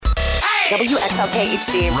WXLK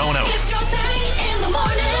HD. Rono. It's your thing in the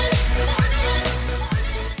morning.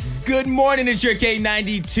 Good morning, it's your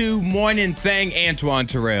K92 Morning Thing. Antoine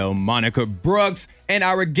Terrell, Monica Brooks, and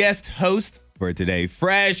our guest host for today,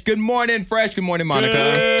 Fresh. Good morning, Fresh. Good morning,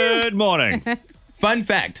 Monica. Good morning. Fun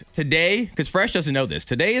fact, today, because Fresh doesn't know this,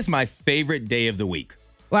 today is my favorite day of the week.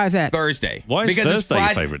 Why is that? Thursday. Why is Because it's Thursday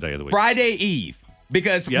your favorite day of the week? Friday Eve.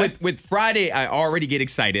 Because Yeah. with Friday, I already get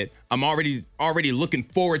excited. I'm already looking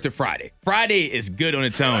forward to Friday. Friday is good on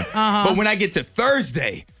its own. But when I get to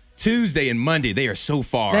Thursday, Tuesday, and Monday, they are so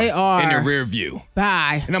far They are. in the rear view.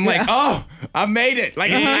 Bye. And I'm like, oh, I made it.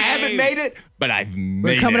 Like, I haven't made it, but I've made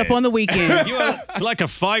We're coming it. up on the weekend. You are like a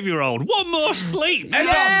 5-year-old. One more sleep.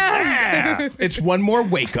 Yes. It's one more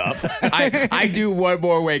wake up. I do one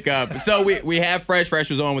more wake up. So we have Fresh. Fresh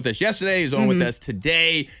was on with us yesterday. He's on with us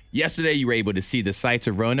today. Yesterday, you were able to see the sights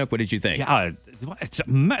of Roanoke. What did you think? Yeah,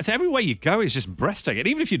 everywhere you go, it's just breathtaking.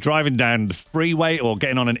 Even if you're driving down the freeway or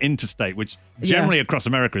getting on an interstate, which generally across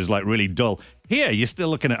America is like really dull. Here, you're still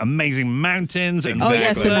looking at amazing mountains and Oh,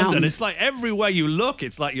 yes, the woodland, mountains. and it's like everywhere you look,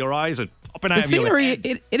 it's like your eyes are popping out The of your scenery,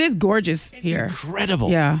 head. it is gorgeous here. Incredible.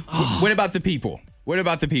 Yeah. What about the people? What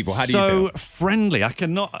about the people? How do you So feel? friendly. I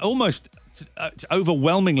cannot almost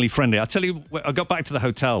overwhelmingly friendly. I tell you, I got back to the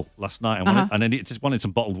hotel last night and I just wanted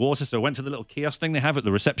some bottled water. So I went to the little kiosk thing they have at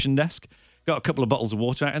the reception desk, got a couple of bottles of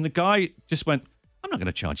water out, and the guy just went, "I'm not going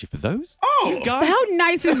to charge you for those." Oh, You guys. How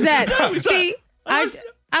nice is that? is that- See,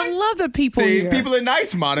 I love the people See, here. people are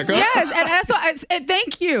nice, Monica. Yes, and that's why. And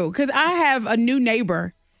thank you, because I have a new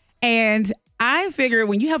neighbor, and I figure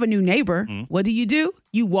when you have a new neighbor, what do?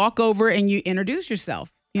 You walk over and you introduce yourself.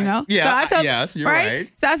 You know? Yeah, So yes, you're right.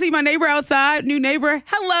 So I see my neighbor outside, new neighbor.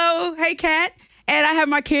 Hello, hey, cat. And I have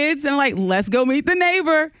my kids, and I'm like, let's go meet the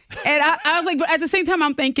neighbor. And I was like, but at the same time,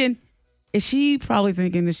 I'm thinking, is she probably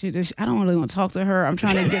thinking that I don't really want to talk to her. I'm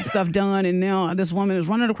trying to get stuff done, and now this woman is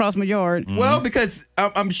running across my yard. Well, because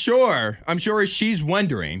I'm sure she's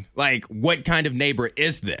wondering, like, what kind of neighbor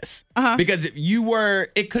is this? Because if you were,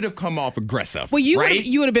 it could have come off aggressive. Well, you right?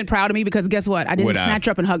 would have been proud of me because guess what? I didn't Would I? snatch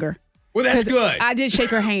her up and hug her. Well, that's 'Cause good. I did shake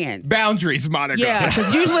her hand. Boundaries, Monica. Yeah,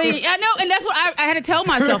 because usually, I know, and that's what I had to tell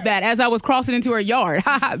myself that as I was crossing into her yard.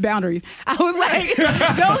 Boundaries. I was like,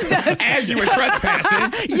 don't just. As you were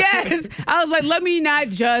trespassing. Yes. I was like, let me not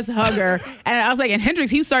just hug her. And I was like, and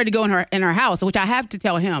Hendrix, he started to go in her house, which I have to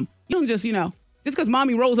tell him. You don't just, just because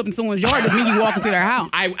mommy rolls up in someone's yard doesn't mean you walk into their house.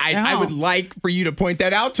 I would like for you to point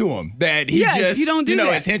that out to him. That he Yes, just, you don't do that.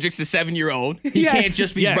 as Hendrix, the 7-year-old, he Yes. can't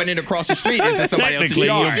just be running across the street into somebody else's Technically,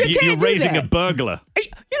 yard. You you're can't do raising that. a burglar. Hey,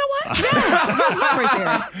 you know what? Yeah. Good luck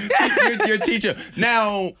right there. You're a teacher.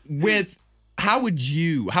 Now, how would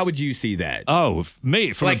you see that? Oh,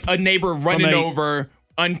 me from Like a neighbor running a- over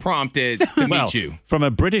unprompted to well, meet you. from a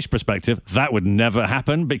British perspective, that would never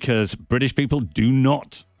happen because British people do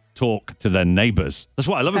not talk to their neighbors. That's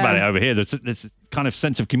what I love about it over here. There's this kind of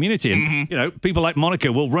sense of community, and people like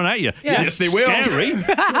Monica will run at you. Yeah. Yes, they will. Scary,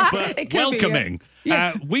 but It could be, welcoming.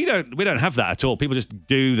 yeah. We don't have that at all. People just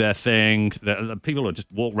do their thing. The people will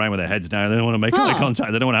just walk around with their heads down. They don't want to make eye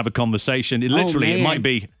contact. They don't want to have a conversation. It literally, it man. might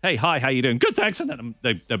be, "Hey, hi, how you doing? Good, thanks," and then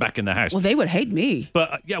they're back in the house. Well, they would hate me.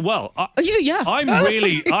 But Yeah. I'm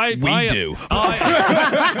really. We do.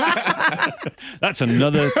 That's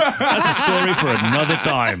a story for another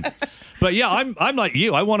time. But yeah, I'm like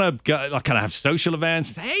you. I want to kind of have social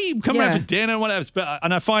events. Hey, come around Yeah. for dinner and whatever.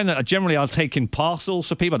 And I find that generally I'll take in parcels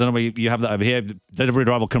for people. I don't know where you have that over here. Delivery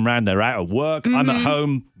driver will come around. They're out at work. I'm at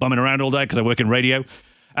home bumming around all day because I work in radio.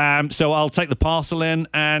 So I'll take the parcel in.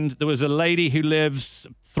 And there was a lady who lives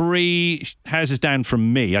 3 houses down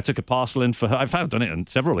from me. I took a parcel in for her. I've done it on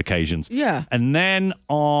several occasions. Yeah. And then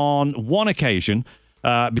on one occasion,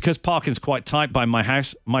 because parking's quite tight by my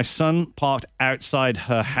house, my son parked outside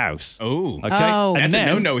her house. Oh. Okay. Oh. And That's then,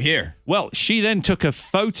 a no-no here. Well, she then took a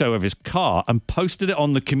photo of his car and posted it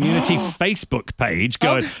on the community Facebook page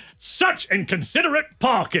going, "Such inconsiderate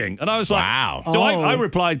parking." And I was like, Wow. So I Oh.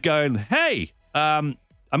 replied going, "Hey,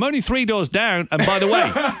 I'm only 3 doors down. And by the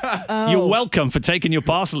way, you're welcome for taking your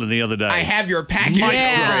parcel in the other day." I have your package Yeah.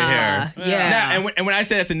 over here. Yeah. Now, and when I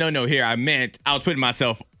said that's a no-no here, I meant I was putting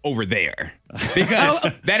myself over there. Because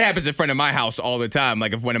that happens in front of my house all the time.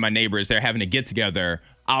 Like if one of my neighbors, they're having a get-together,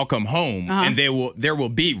 I'll come home and there will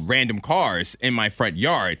be random cars in my front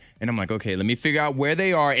yard. And I'm like, okay, let me figure out where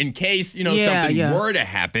they are in case, something were to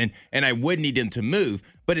happen and I would need them to move.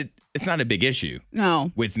 But it's not a big issue.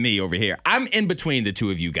 No. With me over here. I'm in between the two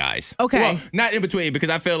of you guys. Okay. Well, not in between because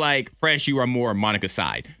I feel like Fresh, you are more Monica's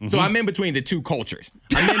side. So I'm in between the two cultures.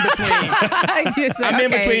 I'm in between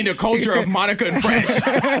in between the culture of Monica and Fresh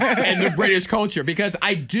and the British culture because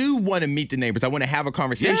I do want to meet the neighbors. I want to have a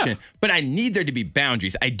conversation, but I need there to be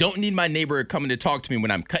boundaries. I don't need my neighbor coming to talk to me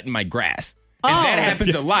when I'm cutting my grass. And that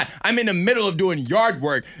happens a lot. I'm in the middle of doing yard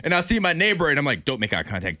work and I see my neighbor and I'm like, don't make eye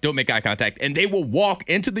contact. Don't make eye contact. And they will walk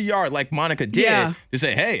into the yard like Monica did to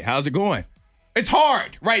say, hey, how's it going? It's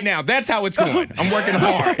hard right now. That's how it's going. I'm working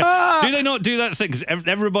hard. Do they not do that thing? 'Cause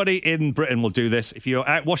everybody in Britain will do this. If you're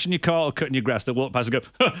out washing your car or cutting your grass, they'll walk past and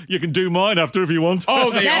go, you can do mine after if you want. Oh,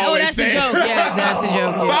 they always that's say the joke. Yeah, that's the joke.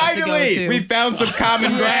 Yeah, that's the Finally, go-to. we found some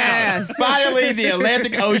common ground. Yes. Finally, the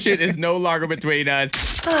Atlantic Ocean is no longer between us.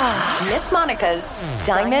 Miss Monica's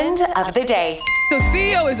Diamond of the Day. So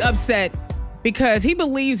Theo is upset because he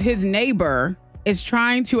believes his neighbor is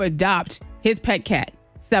trying to adopt his pet cat,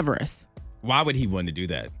 Severus. Why would he want to do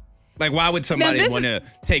that? Like, why would somebody want to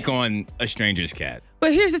take on a stranger's cat?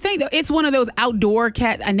 But here's the thing, though. It's one of those outdoor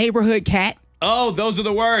cat, a neighborhood cat. Oh, those are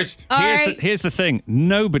the worst. Here's the thing.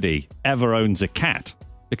 Nobody ever owns a cat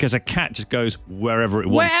because a cat just goes wherever it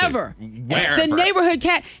wants Wherever. to. It's the neighborhood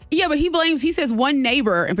cat. Yeah, but he says one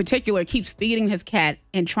neighbor in particular keeps feeding his cat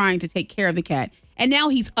and trying to take care of the cat. And now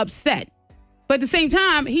he's upset. But at the same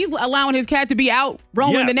time, he's allowing his cat to be out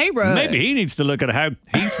roaming the neighborhood. Maybe he needs to look at how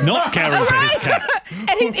he's not caring for his cat.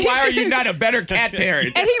 Why are you not a better cat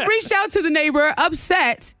parent? And he reached out to the neighbor,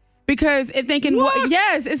 upset because thinking,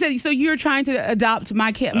 yes, it said, so you're trying to adopt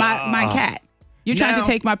my cat, my cat. You're trying to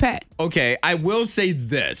take my pet. Okay, I will say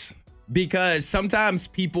this because sometimes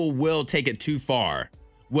people will take it too far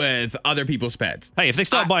with other people's pets. Hey, if they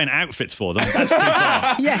start buying outfits for them, that's too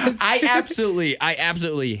far. Yes. I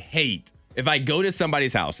absolutely hate if I go to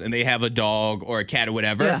somebody's house and they have a dog or a cat or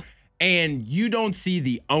whatever, and you don't see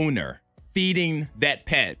the owner feeding that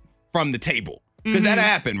pet from the table. Because that'll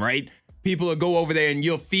happen, right? People will go over there and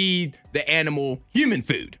you'll feed the animal human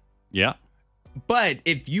food. Yeah. But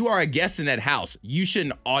if you are a guest in that house, you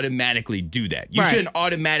shouldn't automatically do that. You shouldn't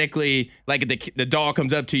automatically, like if the dog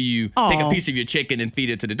comes up to you, take a piece of your chicken and feed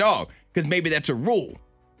it to the dog. Because maybe that's a rule.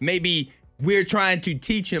 Maybe we're trying to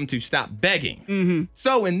teach him to stop begging.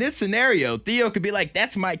 So in this scenario, Theo could be like,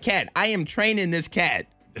 that's my cat. I am training this cat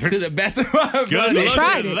to the best of my ability. Look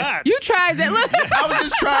tried at it. that. You tried that. Look. I was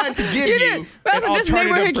just trying to give you an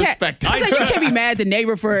alternative perspective. I was like, you can't be mad at the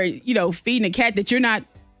neighbor for, feeding a cat that you're not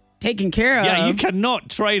taking care of. Yeah, you cannot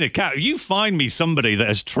train a cat. You find me somebody that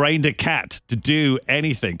has trained a cat to do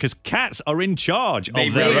anything because cats are in charge of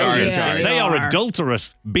their really are in owners. charge. They are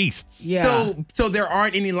adulterous beasts. Yeah. So there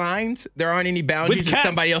aren't any lines? There aren't any boundaries With in cats?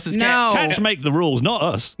 somebody else's No. cat? Cats make the rules, not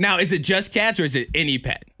us. Now, is it just cats or is it any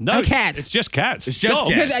pet? No, cats. It's just cats. It's just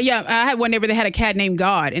Dogs. cats. Because, I had one neighbor that had a cat named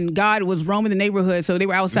God, and God was roaming the neighborhood, so they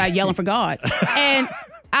were outside yelling for God. And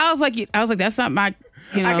I was like, that's not my,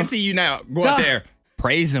 I can see you now. Go out God. there.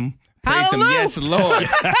 Praise him. Praise him. Hallelujah. Yes, Lord.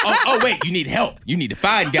 oh, wait. You need help. You need to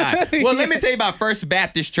find God. Well, let me tell you about First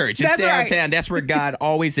Baptist Church. It's That's right. downtown. That's where God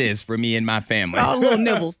always is for me and my family. all little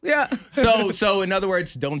nibbles. Yeah. So in other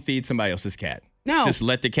words, don't feed somebody else's cat. No. Just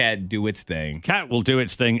let the cat do its thing. Cat will do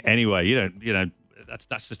its thing anyway.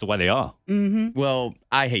 That's just the way they are. Well,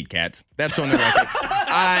 I hate cats. That's on the record.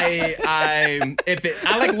 I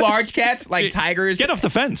like large cats, like tigers. Get off the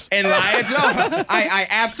fence. And lions. No, I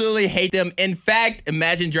absolutely hate them. In fact,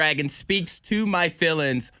 Imagine Dragons speaks to my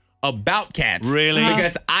feelings about cats. Really?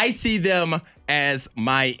 Because I see them as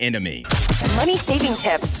my enemy. Money saving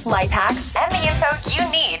tips, life hacks, and the info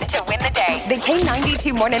you need to win the day. The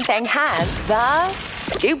K92 Morning Thing has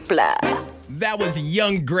the Dupla. That was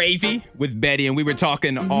Young Gravy with Betty, and we were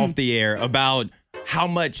talking off the air about how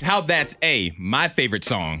that's my favorite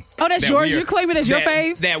song. Oh, that's yours? You claim it as your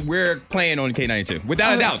fave? That we're playing on K92.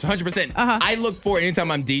 Without a doubt, 100%. I look forward,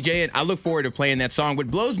 anytime I'm DJing, I look forward to playing that song.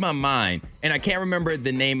 What blows my mind, and I can't remember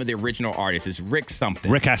the name of the original artist, is Rick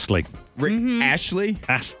something. Rick Astley. Rick Ashley?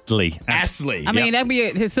 Astley. Astley. I mean, that'd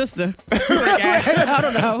be his sister. I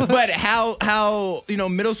don't know. But how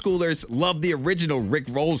middle schoolers love the original Rick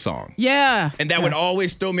Roll song. Yeah. And that would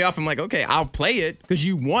always throw me off. I'm like, okay, I'll play it because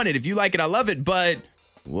you want it. If you like it, I love it, but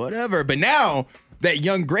whatever. But now that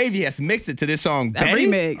Young Gravy has mixed it to this song, That Betty,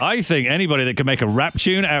 remix. I think anybody that can make a rap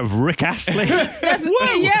tune out of Rick Astley.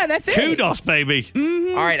 Whoa. Yeah, that's it. Kudos, baby.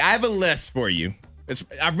 All right, I have a list for you.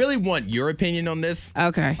 I really want your opinion on this.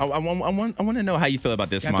 Okay. I want to know how you feel about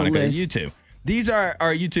this, Got the Monica. list. You too. These are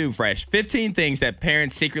YouTube Fresh. 15 things that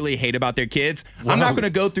parents secretly hate about their kids. I'm not going to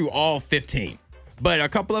go through all 15, but a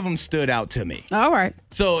couple of them stood out to me. All right.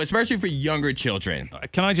 So, especially for younger children.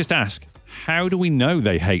 Can I just ask, How do we know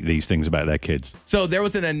they hate these things about their kids? So there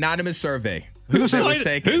was an anonymous survey. Who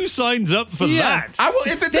taken. signs up for that? I will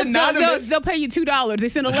if it's anonymous. They'll pay you $2. They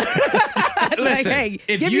send a letter. Like, Listen, hey,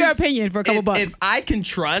 if give your opinion for a couple bucks. If I can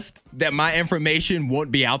trust that my information won't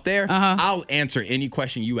be out there, I'll answer any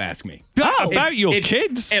question you ask me. About your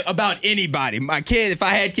kids? About anybody. My kid, if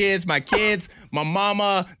I had kids, my kids, my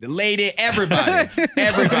mama, the lady, everybody.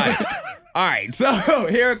 Everybody. All right, so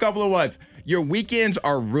here are a couple of ones. Your weekends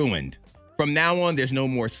are ruined. From now on, there's no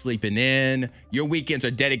more sleeping in. Your weekends are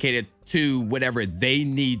dedicated to whatever they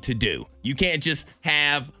need to do. You can't just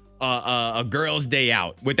have a girl's day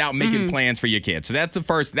out without making plans for your kids. So that's the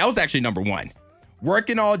first. That was actually number one.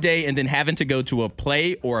 Working all day and then having to go to a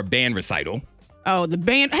play or a band recital. Oh, the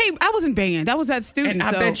band. Hey, I was in band. That was that student. And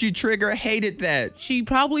I bet you Trigger hated that. She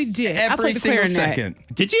probably did. I Every played the single clarinet. second.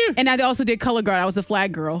 Did you? And I also did color guard. I was the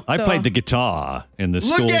flag girl. I So- played the guitar in the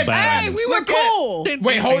Look school at- band. Hey, we were Look at- cool.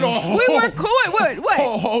 Wait, hold on. We were cool. What?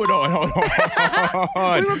 Hold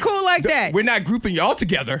on. We were cool like that. We're not grouping y'all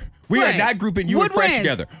together. We are Right. not grouping you and Woodwinds. Fresh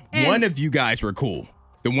together. And- One of you guys were cool.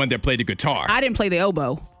 The one that played the guitar. I didn't play the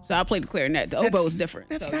oboe, so I played the clarinet. The oboe was different.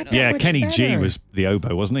 that's so, not you know. that Yeah, much Kenny G better. was the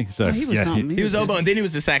oboe, wasn't he? So He was yeah, something. He was oboe, and then he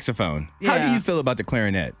was the saxophone. How do Yeah. you feel about the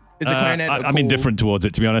clarinet? Is the clarinet I'm indifferent towards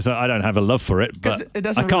it, to be honest. I don't have a love for it, 'Cause but it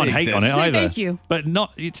doesn't I can't really hate on it exist. either. Thank you. But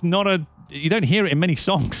it's not a. You don't hear it in many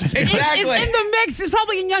songs. Exactly. It's in the mix. It's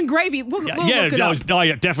probably in Young Gravy. We'll look it up.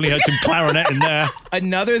 I definitely heard some clarinet in there.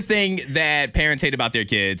 Another thing that parents hate about their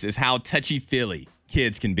kids is how touchy-feely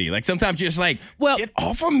kids can be. Like sometimes you're just like, Well- get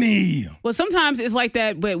off of me. Well, sometimes it's like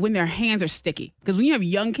that, but when their hands are sticky. Because when you have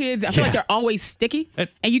young kids, I feel like they're always sticky, and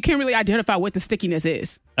you can't really identify what the stickiness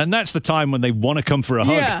is. And that's the time when they want to come for a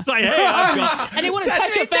hug. Yeah. It's like, hey, I've got. And they want to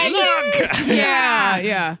touch your face. Look.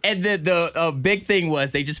 Yeah. And the big thing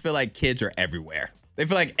was they just feel like kids are everywhere. They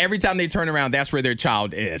feel like every time they turn around, that's where their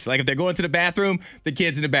child is. Like if they're going to the bathroom, the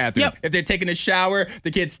kid's in the bathroom. Yep. If they're taking a shower, the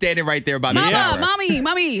kid's standing right there by the shower.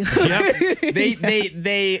 Mommy.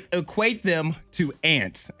 They equate them to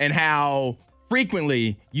ants and how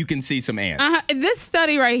frequently you can see some ants. This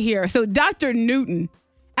study right here. So Dr. Newton,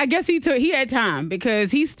 I guess he had time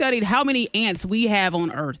because he studied how many ants we have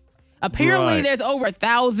on Earth. Apparently, Right. there's over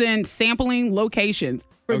 1,000 sampling locations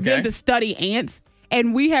for Okay. them to study ants,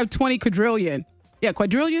 and we have 20 quadrillion. Yeah,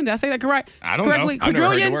 quadrillion. Did I say that correct? I don't know. Correctly? I've never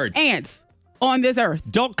heard the Quadrillion word. ants on this Earth.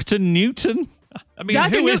 Dr. Newton? I mean,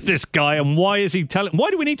 Dr. who is Newton. this guy and why is he telling? Why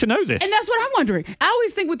do we need to know this? And that's what I'm wondering. I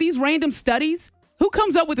always think with these random studies, who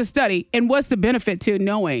comes up with a study and what's the benefit to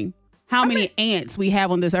knowing how many ants we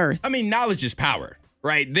have on this Earth? I mean, knowledge is power,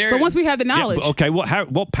 right? But once we have the Yeah, knowledge, but okay,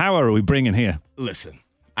 what power are we bringing here? Listen,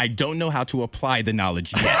 I don't know how to apply the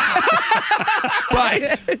knowledge yet.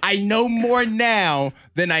 But I know more now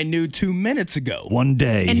than I knew 2 minutes ago. One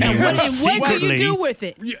day, and, he and will what do you secretly do with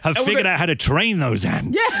it? have figured out how to train those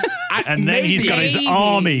ants. Yeah. And then he's got his Maybe.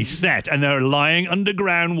 army set, and they're lying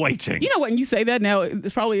underground waiting. You know what? When you say that now,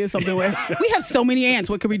 it probably is something where we have so many ants.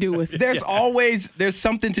 What can we do with it? There's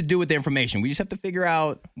something to do with the information. We just have to figure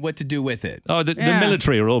out what to do with it. Oh, the Yeah.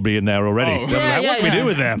 military will all be in there already. Oh. Yeah, What do we yeah. do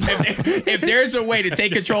with them? If there's a way to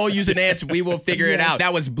take control using ants, we will figure it out.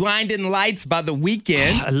 That was Blinding Lights by The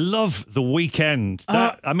Weeknd. I love The Weeknd.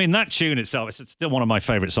 I mean, that tune itself, it's still one of my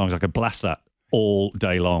favorite songs. I could blast that all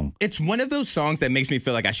day long. It's one of those songs that makes me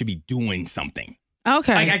feel like I should be doing something.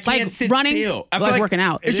 Okay, Like I can't sit running, still. I feel like like working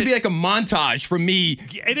out. It should be like a montage for me.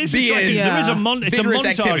 It is. being It's like, there is it's a vigorous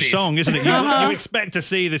montage activities. song, isn't it? You expect to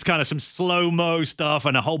see this kind of some slow-mo stuff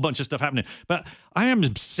and a whole bunch of stuff happening. But I am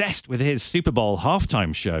obsessed with his Super Bowl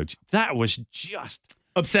halftime show. That was just...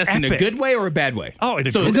 Obsessed in a Epic. good way or a bad way? Oh, in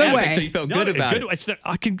a so good it's way. epic, so you felt good about it. It's that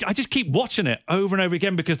I just keep watching it over and over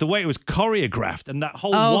again because the way it was choreographed and that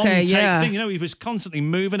whole Oh, okay, one take yeah. thing, he was constantly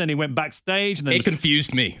moving and he went backstage and then It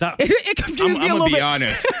confused me. that It confused me a I'm little gonna be bit.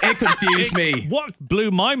 honest. It confused me. What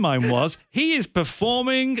blew my mind was he is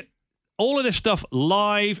performing all of this stuff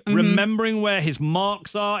live, Mm-hmm. remembering where his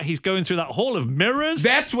marks are. He's going through that hall of mirrors.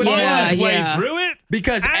 That's what following Yeah, his way yeah. through it.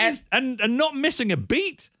 Because and not missing a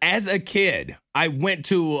beat. as a kid, I went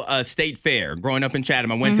to a state fair growing up in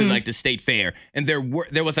Chatham. I went Mm-hmm. to like the state fair, and there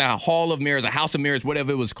was a hall of mirrors, a house of mirrors,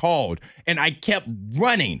 whatever it was called, and I kept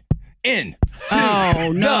running in.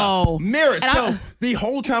 Oh, no. Mirrors. And So the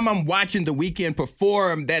whole time I'm watching The Weeknd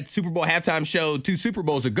perform that Super Bowl halftime show 2 Super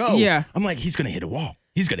Bowls ago, Yeah. I'm like, he's gonna hit a wall.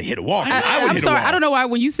 He's gonna hit a wall. I would I'm hit sorry. a wall. I don't know why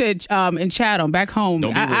when you said in Chatham back home,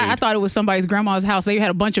 Don't be I rude. thought it was somebody's grandma's house. They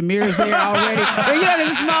had a bunch of mirrors there already. And,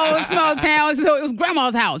 it's a small town, so it was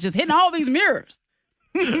grandma's house, just hitting all these mirrors.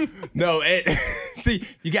 No, see,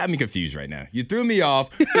 you got me confused right now. You threw me off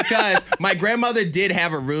because my grandmother did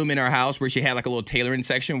have a room in our house where she had like a little tailoring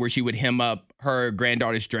section where she would hem up her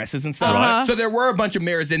granddaughter's dresses and stuff. Right. So there were a bunch of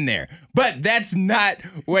mirrors in there, but that's not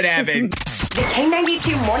what happened. The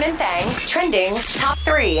K92 Morning Thang trending top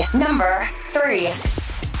 3. Number 3.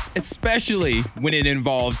 Especially when it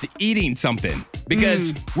involves eating something,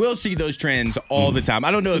 because we'll see those trends all the time.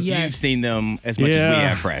 I don't know if you've seen them as much as we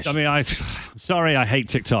have, Fresh. I mean, sorry, I hate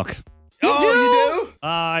TikTok. You do?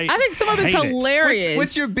 I think some of it's hate it. hilarious.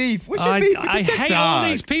 What's your beef? What's your beef with I TikTok? hate all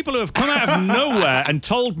these people who have come out of nowhere and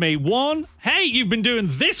told me, one, hey, you've been doing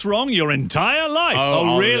this wrong your entire life.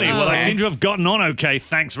 Oh, really? really? Well, I Facts. seem to have gotten on okay.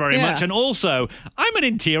 Thanks very Yeah. much. And also, I'm an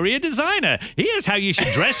interior designer. Here's how you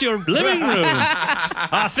should dress your living room.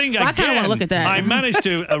 I think I kinda wanna look at that. I managed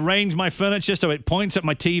to arrange my furniture so it points at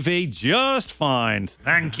my TV just fine.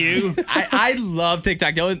 Thank you. I love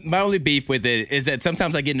TikTok. My only beef with it is that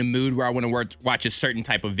sometimes I get in a mood where I want to watch a certain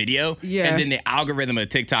type of video. Yeah. And then the algorithm of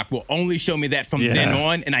TikTok will only show me that from then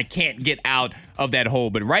on, and I can't get out of that hole.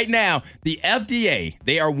 But right now, the FDA,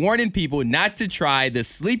 they are warning people not to try the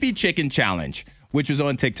Sleepy Chicken Challenge, which was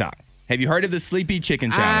on TikTok. Have you heard of the Sleepy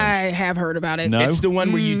Chicken Challenge? I have heard about it. No. It's the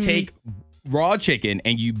one where you take raw chicken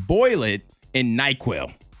and you boil it in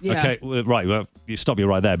NyQuil. Yeah. Okay, right. Well, you stop you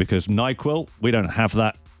right there because NyQuil, we don't have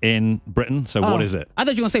that in Britain. So what is it? I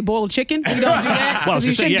thought you were going to say boiled chicken. You don't do that? Well, I was you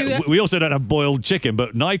gonna say, shouldn't do that? we also don't have boiled chicken,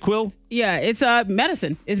 but NyQuil. Yeah, it's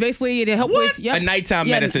medicine. It's basically to help with A nighttime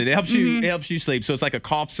Yeah, medicine. It helps you. It helps you sleep. So it's like a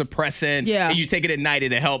cough suppressant. Yeah. And you take it at night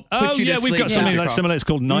and it help Oh, put you yeah, to we've sleep. got something Yeah. that's similar. It's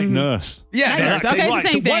called Night Nurse. Yeah, Night Nurse. Okay, it's the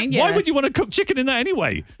same so thing, why yeah. would you want to cook chicken in that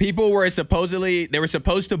anyway? People were supposed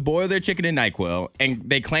to boil their chicken in NyQuil, and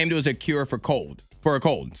they claimed it was a cure for a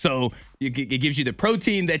cold. So it gives you the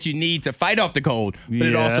protein that you need to fight off the cold, but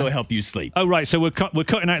it Yeah. also help you sleep. Oh, right. So we're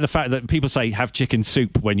cutting out the fact that people say have chicken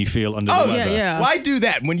soup when you feel under the Oh, weather. yeah. Why do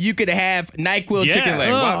that when you could have NyQuil Yeah. chicken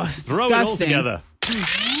leg? Ugh. Why- Throw it all Disgusting. together.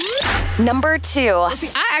 Number 2.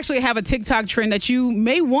 I actually have a TikTok trend that you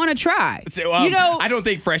may want to try. So, I don't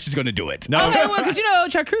think Fresh is going to do it. No. Okay, well, because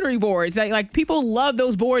charcuterie boards, like people love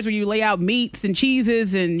those boards where you lay out meats and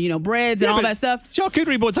cheeses and breads and all but that stuff.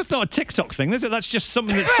 Charcuterie boards, that's not a TikTok thing, is it? That's just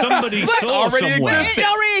something that somebody saw already somewhere. exists. It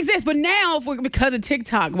already exists, but now because of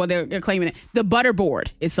TikTok, well, they're claiming it. The butter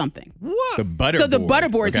board is something. What? The butter So the board. butter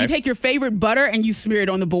board. So you Okay. take your favorite butter and you smear it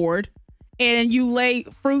on the board, and you lay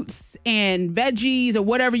fruits and veggies or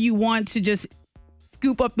whatever you want to just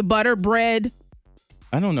scoop up the butter, bread.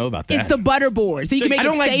 I don't know about that. It's the butter board, so you can make I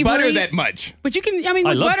don't it like savory. butter that much. But you can. I mean, I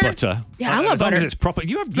with love butter. butter. Yeah, I love As long butter. as it's proper.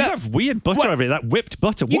 You have weird butter over it. That whipped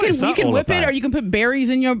butter. You What is can that you can all whip about? it, or you can put berries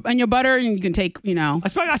in your butter, and you can take I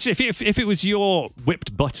suppose actually, if it was your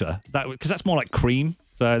whipped butter, because that's more like cream,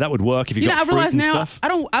 so that would work if you You know, got I fruit realize and now stuff. I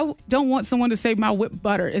don't want someone to say my whipped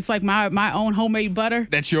butter. It's like my own homemade butter.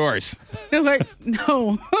 That's yours. It's like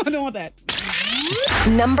no, I don't want that.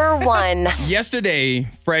 Number 1. Yesterday,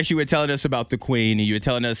 Fresh, you were telling us about the Queen, and you were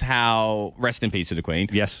telling us how, rest in peace to the Queen.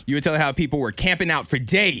 Yes. You were telling how people were camping out for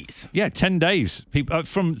days. Yeah, 10 days. People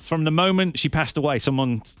from the moment she passed away,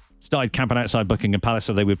 someone started camping outside Buckingham Palace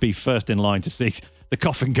so they would be first in line to see the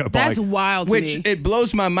coffin go by. That's wild to Which me. it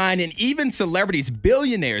blows my mind. And even celebrities,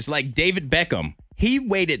 billionaires like David Beckham, he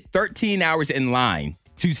waited 13 hours in line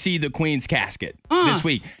to see the Queen's casket this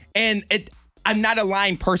week. And I'm not a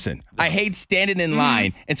line person. I hate standing in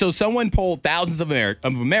line. And so someone polled thousands of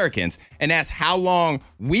Americans and asked how long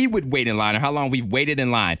we would wait in line or how long we've waited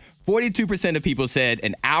in line. 42% of people said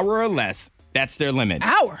an hour or less. That's their limit.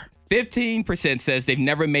 Hour. 15% says they've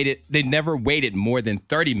never waited more than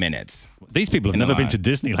 30 minutes. These people have In a never been line. to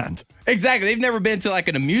Disneyland. Exactly. They've never been to like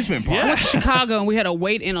an amusement park. I went to Chicago and we had to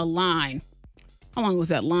wait in a line. How long was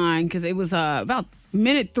that line? Because it was about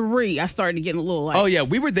minute 3. I started getting a little like. Oh yeah,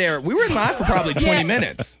 we were there. We were in line for probably 20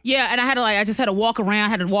 minutes. Yeah, and I just had to walk around,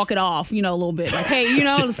 had to walk it off, a little bit. Like, hey,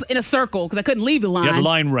 in a circle because I couldn't leave the line. You had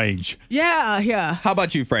line rage. Yeah. How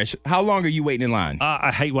about you, Fresh? How long are you waiting in line?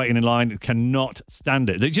 I hate waiting in line. Cannot stand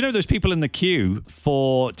it. Do you know those people in the queue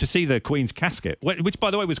to see the Queen's casket? Which, by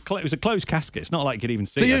the way, it was a closed casket. It's not like you could even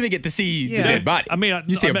see So you it. don't even get to see Yeah. the dead body. I mean,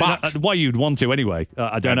 you see a box. why you'd want to anyway?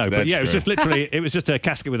 I don't know. But That's yeah, it was true. just literally, it was just a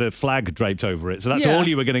casket with a flag draped over it. So that's Yeah. all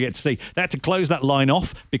you were going to get to see. They had to close that line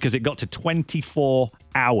off because it got to 24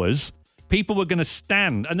 hours. People were going to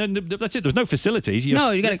stand, and then that's it. There was no facilities.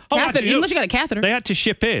 No, you got a catheter. actually, Unless you got a catheter. They had to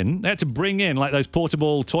ship in. They had to bring in like those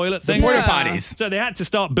portable toilet things. porta Yeah. potties. So they had to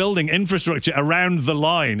start building infrastructure around the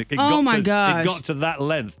line. It Oh, my It gosh. got to that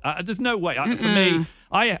length. There's no way. For me,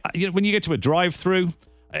 when you get to a drive-through,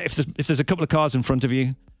 if there's a couple of cars in front of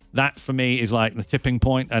you, That for me is like the tipping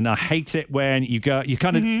point, and I hate it when you kind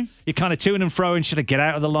of to and fro and should I get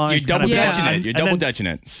out of the line? You're double dutching and- it. You're and double then dutching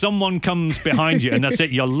it. Someone comes behind you, and that's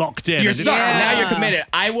it. You're locked in. You're And stuck. Yeah. Now you're committed.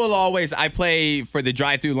 I play for the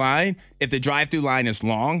drive-through line. If the drive-through line is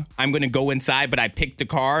long, I'm going to go inside, but I pick the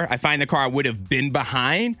car. I find the car I would have been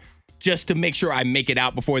behind just to make sure I make it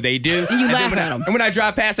out before they do. And you then laugh when at them. And when I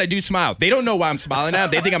drive past, I do smile. They don't know why I'm smiling now.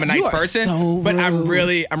 They think I'm a nice You are person. so but I'm rude.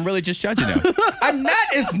 really just judging them. I'm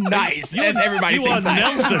not as nice as everybody You are thinks I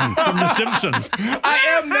am. Nelson from The Simpsons. I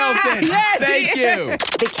am Nelson. Yes, Thank he you.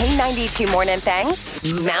 The K92 Morning Thangs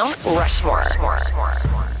Mount Rushmore.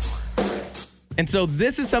 And so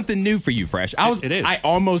this is something new for you, Fresh. It is. I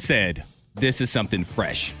almost said this is something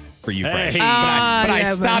fresh for you, Fresh. Hey. But I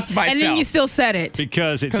Yeah, stopped myself. And then you still said it.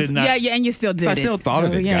 Because it's in that. Yeah, and you still did I it. still thought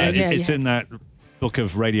of it, guys. It's in that book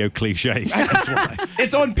of radio cliches. That's why.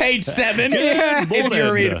 It's on page 7. Good If morning.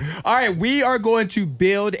 you're reading. All right, we are going to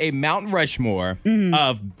build a Mount Rushmore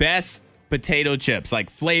of best potato chips, like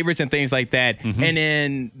flavors and things like that. And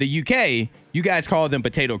in the UK, you guys call them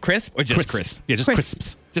potato crisp or just crisp? Yeah, just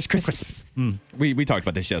crisps. Just crisps. We talked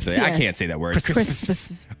about this yesterday. I Yes. can't say that word.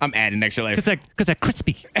 Crisps. I'm adding extra layers. Because they're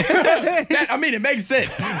crispy. It makes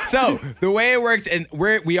sense. So the way it works, and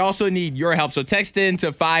we also need your help. So text in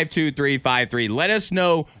to 52353. Let us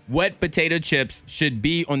know what potato chips should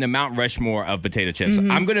be on the Mount Rushmore of potato chips.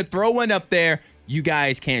 I'm going to throw one up there. You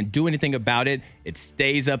guys can't do anything about it. It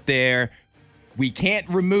stays up there. We can't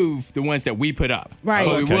remove the ones that we put up. Right.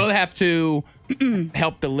 But we Okay. will have to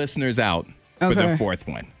help the listeners out for the Okay. fourth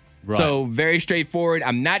one. Right. So very straightforward.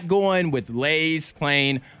 I'm not going with Lay's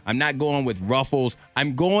plain. I'm not going with Ruffles.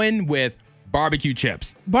 I'm going with barbecue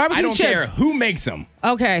chips. Barbecue I don't chips. care who makes them.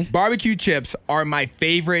 Okay. Barbecue chips are my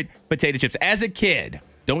favorite potato chips. As a kid,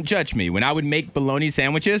 don't judge me. When I would make bologna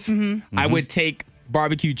sandwiches, I would take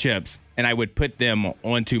barbecue chips and I would put them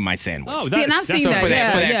onto my sandwich. Oh, See, and I've seen so that. for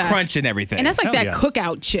that, for that yeah. crunch and everything. And that's like Hell that yeah.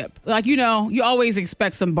 cookout chip. Like, you always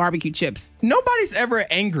expect some barbecue chips. Nobody's ever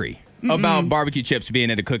angry about barbecue chips being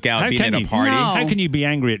at a cookout, being at a party. No. How can you be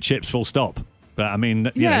angry at chips full stop? But I mean,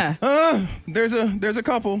 you Yeah. know, There's a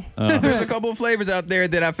couple. There's a couple of flavors out there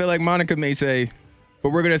that I feel like Monica may say, but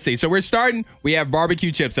we're gonna see. So we're starting. We have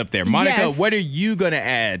barbecue chips up there. Monica, Yes. what are you gonna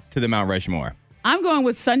add to the Mount Rushmore? I'm going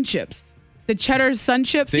with sun chips. The cheddar sun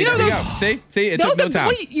chips. See, you know there we those? go. See, it those took no are- time.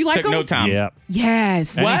 what, you like took no them? time. yeah.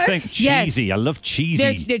 Yes. Anything Yes. cheesy. I love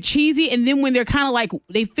cheesy. They're cheesy, and then when they're kind of like,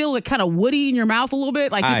 they feel like kind of woody in your mouth a little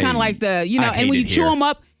bit. Like it's I- kind of like I and when hate you it chew here. them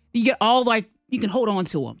up, you get all like, you can hold on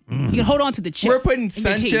to them. You can hold on to the chip. We're putting in your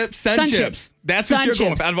sun teeth. chips. Sun chips. That's what Sun you're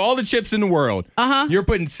going chips. with. Out of all the chips in the world, you're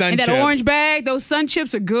putting sun And that chips. orange bag, those sun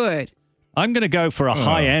chips are good. I'm going to go for a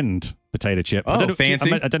high-end potato chip. Oh, I don't know,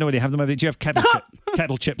 fancy. I don't know whether you have them over there. Do you have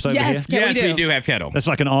kettle chips over Yes, here? Yeah, Yes, we we do. do have kettle. That's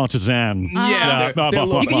like an artisan. Yeah, they're a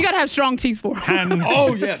little- You got to have strong teeth for them. Hand,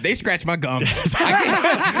 Oh yeah, they scratch my gums. I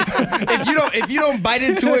can't- if you don't bite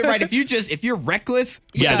into it right, if you're reckless,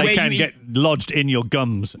 yeah, with the they way can you get lodged in your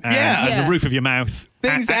gums and, Yeah. and Yeah. the roof of your mouth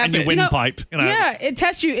Things and your happen. windpipe. You know. Yeah, it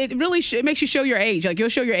tests you. It really it makes you show your age. Like you'll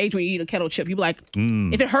show your age when you eat a kettle chip. You'll be like,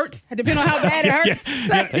 if it hurts, depending on how bad it Yeah, hurts.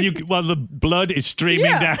 yeah. And the blood is streaming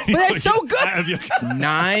Yeah, down. but they're so good. out of your-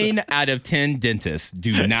 9 out of 10 dentists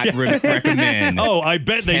do not recommend. Oh, I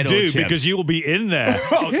bet they Kettle do chips. because you will be in there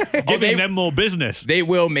giving they- them more business. They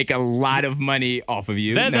will make a lot of money off of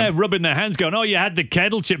you. They're Now- there rubbing their hands going, oh, you had the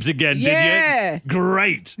kettle chips again, Yeah. did you?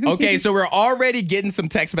 Great. Okay, so we're already getting some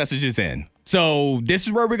text messages in. So this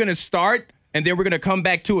is where we're going to start, and then we're going to come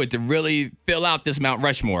back to it to really fill out this Mount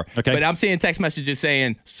Rushmore. Okay. But I'm seeing text messages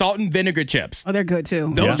saying salt and vinegar chips. Oh, they're good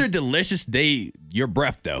too. Those Yeah. are delicious. Your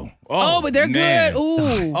breath, though. Oh, but they're man. good.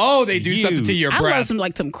 Ooh. Oh, they do something to your I breath.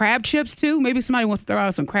 love some crab chips too. Maybe somebody wants to throw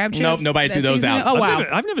out some crab chips. Nope, nobody threw That those seasoning. out. Oh wow,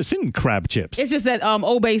 I've never seen crab chips. it's just that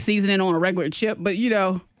Old Bay seasoning on a regular chip. But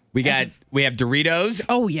We have Doritos.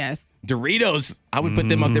 oh yes, Doritos, I would put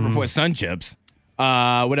them up there before Sun Chips.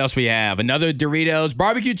 What else we have? Another Doritos.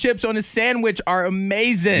 Barbecue chips on a sandwich are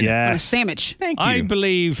amazing. on a Yes. sandwich. Thank you. I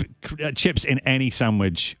believe chips in any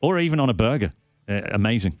sandwich or even on a burger.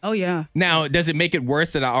 Amazing. Oh yeah. Now, does it make it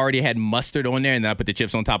worse that I already had mustard on there and then I put the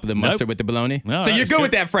chips on top of the mustard with the bologna? No, so you're that's good good.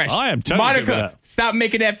 with that, Fresh. I am totally Monica, good with that. stop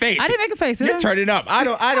making that face. I didn't make a face. did You're I? turning up. I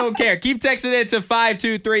don't care. Keep texting it to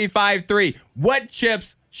 52353. What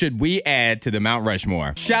chips should we add to the Mount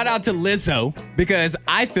Rushmore? Shout out to Lizzo because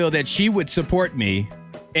I feel that she would support me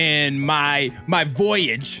in my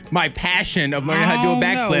voyage, my passion of learning how to do a Oh, no.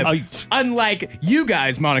 backflip. Unlike you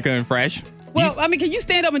guys, Monica and Fresh. Well, I mean, can you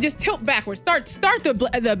stand up and just tilt backwards? Start the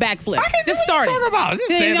backflip. can do Just what start you it. talking about. Just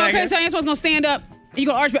Then, stand back okay, here. so you're supposed to stand up You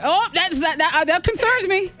go arch back. Oh, that concerns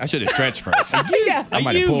me. I should have stretched first. Yeah. I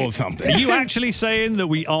might have pulled something. Are you actually saying that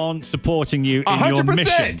we aren't supporting you in your 100%.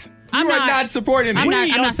 mission? I'm You are not supporting me.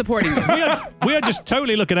 I'm not supporting you. We are just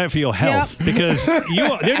totally looking out for your health because the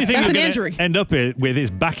only thing That's an you're injury. going to end up with is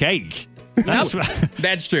backache. That's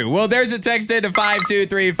That's true. Well, there's a text in to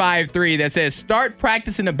 52353 that says, start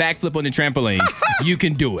practicing a backflip on the trampoline. You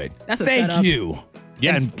can do it. That's a Thank setup. you.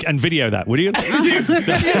 yeah, and video that, would you? You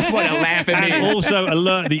just want to laugh at And me. also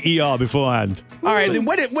alert the ER beforehand. All right, then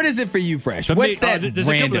what is it for you, Fresh? For What's me, that there's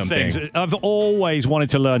a couple random of things. thing? I've always wanted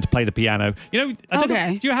to learn to play the piano. You know, I don't know,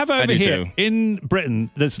 Okay. do you have over do here too. in Britain?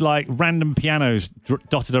 There's like random pianos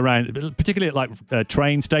dotted around, particularly at like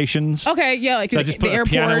train stations. Okay, yeah, like So the just put a airport.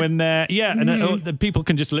 piano in there. Yeah, and the people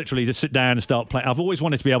can just literally just sit down and start playing. I've always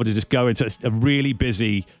wanted to be able to just go into a really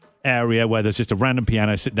busy area where there's just a random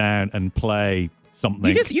piano, sit down and play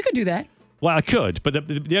something. You could do that. Well, I could, but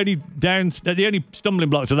the only stumbling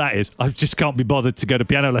block to that is I just can't be bothered to go to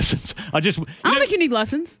piano lessons. I don't think you need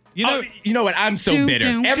lessons. You know, You know what? I'm so Doom, bitter.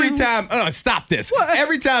 doom, Every doom. time, stop this. What?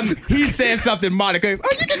 Every time he says something, Monica, you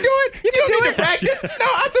can do it. You don't need to practice. No,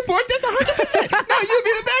 I support this 100%. No, you'll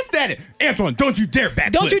be the best at it. Antoine, don't you dare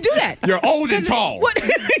backflip. Don't you do that. You're old and tall. What?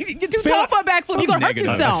 You're too tall for a backflip. You're going to hurt negative.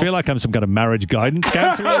 yourself. I feel like I'm some kind of marriage guidance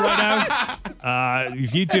counselor right now.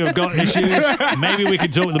 If you two have got issues, maybe we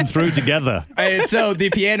could talk them through together. And so the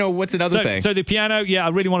piano, what's another thing? So the piano, yeah, I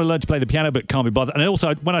really want to learn to play the piano, but can't be bothered. And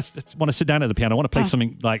also, when I want to sit down at the piano, I want to play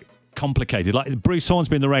something like complicated, like Bruce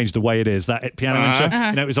Hornsby in the Range, the way it is, that piano intro.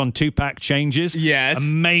 You know, it was on 2-pack changes. Yes.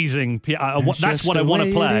 Amazing. That's just what I the want way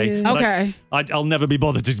to it play. is. but Okay. I'll never be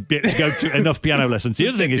bothered to go to enough piano lessons. The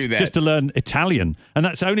other thing is Do that. just to learn Italian, and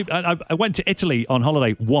that's only. I went to Italy on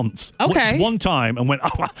holiday once. Okay. Just one time, and went.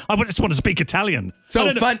 Oh, I just want to speak Italian. I So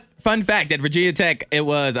don't know- fun fact, at Virginia Tech, I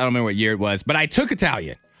don't remember what year it was, but I took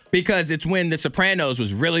Italian because it's when The Sopranos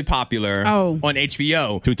was really popular Oh. on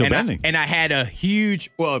HBO. Tutto and bene. and I had a huge,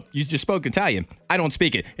 well, you just spoke Italian. I don't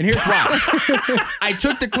speak it. And here's why. I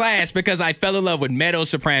took the class because I fell in love with Meadow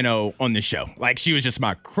Soprano on the show. Like, she was just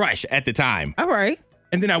my crush at the time. All right.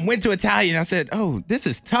 And then I went to Italian. I said, oh, this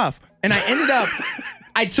is tough. And I ended up,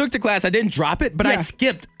 I took the class. I didn't drop it, but I Yeah.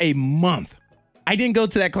 skipped a month. I didn't go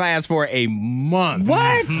to that class for a month.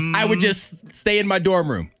 What? I would just stay in my dorm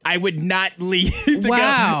room. I would not leave to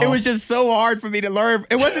Wow. go. It was just so hard for me to learn.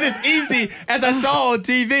 It wasn't as easy as I saw on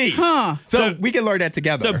TV. Huh. So we can learn that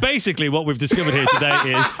together. So basically, what we've discovered here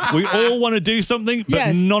today is we all want to do something, but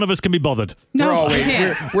Yes. none of us can be bothered. No, we're always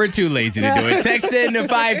yeah. we're too lazy to do it. Text in to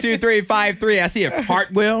 52353. I see a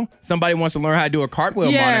cartwheel. Somebody wants to learn how to do a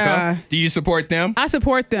cartwheel, Yeah. Monica. Do you support them? I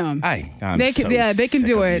support them. I'm they can, so they can sick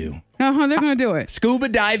do of it. you. They're gonna do it. Scuba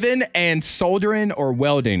diving and soldering or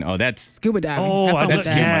welding. Oh, that's Scuba diving. Oh, Have fun with that's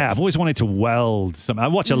that. too yeah. much. I've always wanted to weld something. I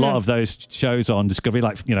watch a lot of those shows on Discovery,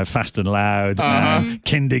 like Fast and Loud,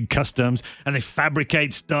 Kindig Customs, and they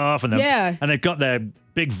fabricate stuff, and Yeah. and they've got their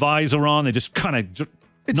big visor on. They just kind of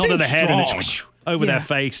It nod of seems the head and strong. it's over Yeah. their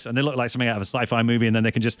face, and they look like something out of a sci-fi movie, and then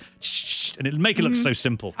they can just and it'll make it look so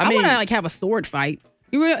simple. I want to have a sword fight.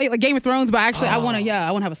 You really, like Game of Thrones, but actually, I want to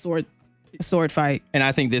have a sword fight. And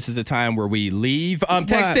I think this is a time where we leave.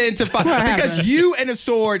 Text What? in to What because happened? you and a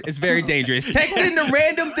sword is very dangerous. Text in the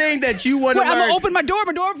random thing that you want to Wait, I'm learn gonna open my door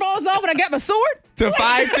falls off, and I got my sword. to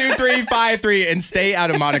 52353 and stay out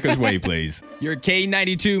of Monica's way, please. Your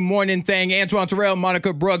K92 morning thing. Antoine Terrell,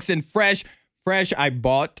 Monica Brooks, and Fresh. Fresh, I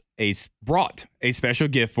brought a special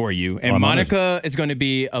gift for you, and I'm Monica is going to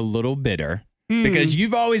be a little bitter because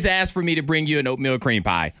you've always asked for me to bring you an oatmeal cream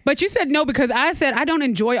pie. But you said no because I said I don't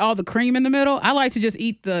enjoy all the cream in the middle. I like to just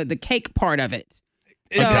eat the cake part of it.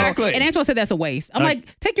 So- Exactly. And Antoine said that's a waste. I'm like,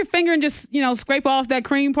 take your finger and just scrape off that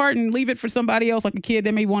cream part and leave it for somebody else, like a kid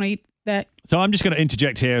that may want to eat that. So I'm just going to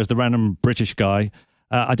interject here as the random British guy.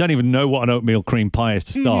 I don't even know what an oatmeal cream pie is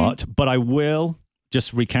to start, but I will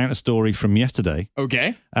just recount a story from yesterday.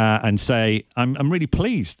 Okay. And say, I'm really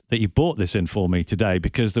pleased that you brought this in for me today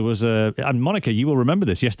because there was and Monica, you will remember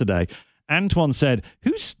this yesterday. Antoine said,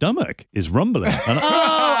 whose stomach is rumbling? And,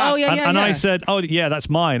 and I said, oh, yeah, that's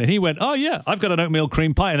mine. And he went, oh, yeah, I've got an oatmeal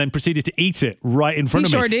cream pie, and then proceeded to eat it right in front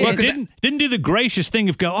He of me. sure did. Well, didn't do the gracious thing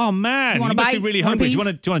of go, oh, man, You you want a must be bite? really Want a hungry. Do you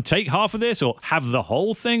piece? want to take half of this or have the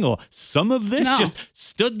whole thing or some of this? No. Just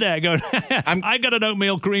stood there going, I got an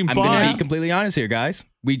oatmeal cream I'm pie. going to be completely honest here, guys.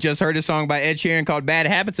 We just heard a song by Ed Sheeran called Bad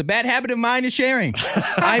Habits. A bad habit of mine is sharing.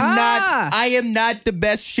 I am not the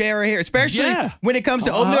best sharer here, especially when it comes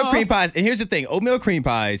to oatmeal cream pies. And here's the thing, oatmeal cream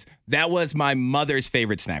pies, that was my mother's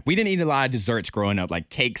favorite snack. We didn't eat a lot of desserts growing up, like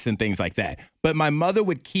cakes and things like that. But my mother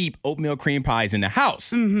would keep oatmeal cream pies in the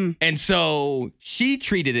house. Mm-hmm. And so she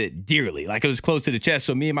treated it dearly, like it was close to the chest.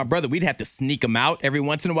 So me and my brother, we'd have to sneak them out every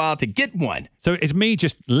once in a while to get one. So it's me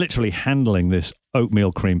just literally handling this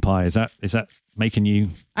oatmeal cream pie. Is that making you?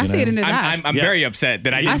 I see it in his eyes. I'm very upset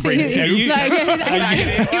that I I didn't see bring his, it to you. like,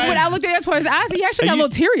 when I looked at his eyes, he actually got a little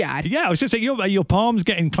teary-eyed. Yeah, I was just saying, your palms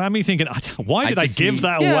getting clammy, thinking, why did I give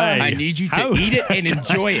that Yeah. away? I need you to eat it and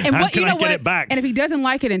enjoy it. And How what, can you I know get what? it back? And if he doesn't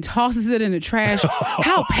like it and tosses it in the trash,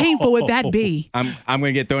 how painful would that be? I'm going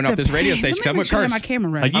to get thrown off this radio station because I'm going to curse. My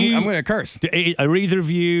camera right. I'm going to curse. Are either of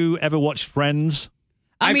you ever watched Friends?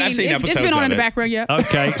 I mean, I've seen it's episodes been on of in the it. background, yeah.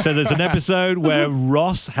 Okay, so there's an episode where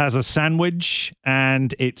Ross has a sandwich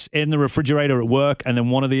and it's in the refrigerator at work, and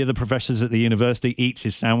then one of the other professors at the university eats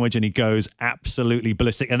his sandwich and he goes absolutely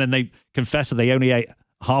ballistic. And then they confess that they only ate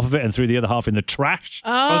half of it and threw the other half in the trash.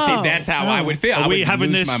 Well, see, that's how I would feel. I Are we would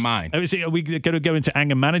having lose this? my mind. Are we going to go into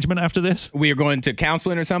anger management after this? We are going to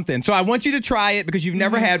counseling or something. So I want you to try it because you've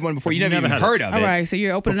never had one before. You never even had heard of it. All right, so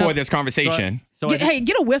you're opening before up. this conversation. So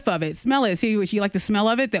Get a whiff of it. Smell it. See what you like the smell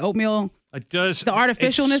of it, the oatmeal. it does The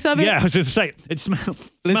artificialness of it? Yeah, I was going to say it smells.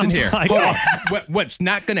 Listen smells here. like- Hold on. What's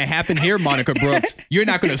not going to happen here, Monica Brooks? You're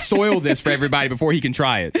not going to soil this for everybody before he can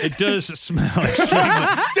try it. It does smell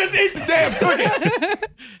extremely. Just eat the damn cookie.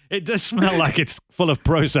 It does smell like it's full of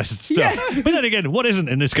processed stuff. But then again, what isn't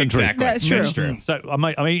in this country? Exactly. That's true. So I'm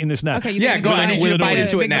eating this now. Okay, Yeah, go on. I need you to bite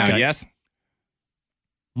into it now. Okay. Yes.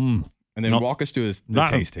 Mm, And then No. walk us through the That-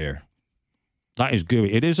 taste here. that is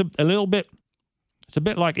gooey. It is a little bit. It's a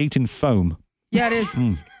bit like eating foam. Yeah, it is.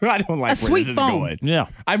 I don't like A where sweet this is foam. going. Yeah.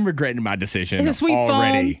 I'm regretting my decision It's a sweet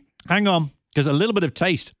already. foam. Hang on, because a little bit of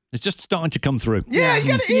taste is just starting to come through. Yeah, you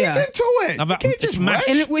got to ease Yeah. into it. I've- You can't it's just mass-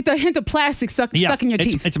 rush. And with a hint of plastic stuck in your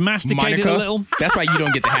teeth. It's masticated Monica, a little. that's why you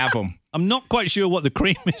don't get to have them. I'm not quite sure what the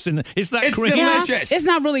cream is in. Is that It's cream? delicious. It's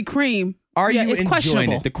not really cream. Are Yeah, you it's enjoying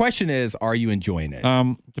questionable. it? The question is, are you enjoying it?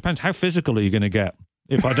 Depends. How physical are you going to get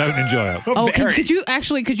if I don't enjoy it? Oh, Very. could you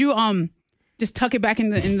just tuck it back in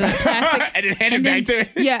the plastic And then hand it back to it?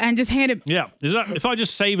 Yeah, and just hand it. Yeah. Is that if I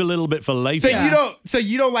just save a little bit for later? So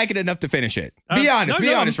you don't like it enough to finish it. Be honest.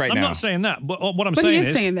 Be honest right I'm now. not saying that. But what I'm But he saying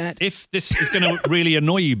is saying that. if this is going to really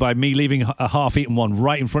annoy you by me leaving a half-eaten one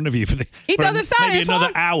right in front of you for Eat the other side, maybe it's another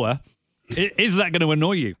fine. hour, is that going to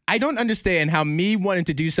annoy you? I don't understand how me wanting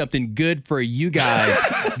to do something good for you guys,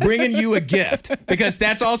 bringing you a gift, because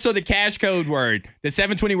that's also the cash code word. The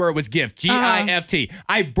 720 word was gift, G-I-F-T.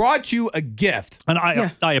 I brought you a gift. And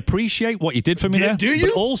I appreciate what you did for me there. Do you?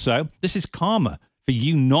 But also, this is karma for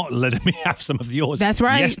you not letting me have some of yours. That's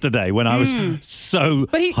right. Yesterday when I was so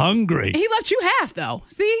hungry. He left you half though.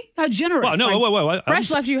 See how generous. Well, no, Like, wait.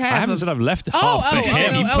 Fresh left you half. I haven't said I've left half. Oh, for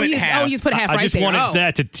him. you just put half I right just there. wanted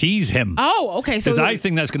there to tease him. Oh, okay. So Because I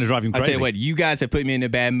think that's going to drive him I'll crazy. tell you what, you guys have put me in a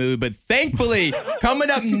bad mood, but thankfully,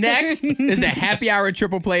 coming up next is the happy hour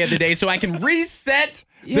triple play of the day, so I can reset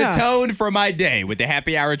the tone for my day with the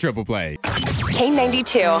happy hour triple play.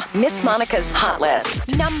 K92, Miss Monica's Hot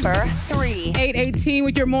List. Number 3. 8:18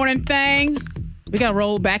 with your morning thing. We got to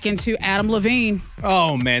roll back into Adam Levine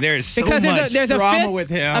Oh man, there's so because much there's drama a with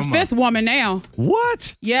fifth, him. a fifth woman now.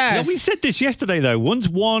 What? Yes. Yeah, we said this yesterday, though. Once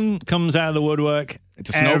one comes out of the woodwork, It's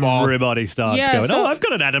a snowball. Everybody starts Yeah, going, so- I've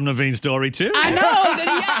got an Adam Levine story, too. I know.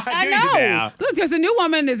 I Do you know. now? Look, there's a new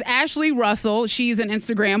woman. Is Ashley Russell. She's an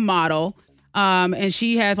Instagram model, and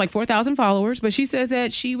she has like 4,000 followers. But she says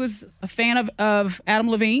that she was a fan of Adam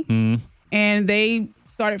Levine, and they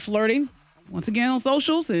started flirting once again on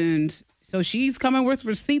socials, and so she's coming with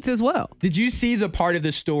receipts as well. Did you see the part of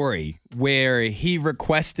the story where he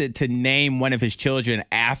requested to name one of his children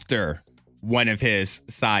after one of his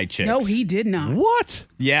side chicks? No, he did not. What?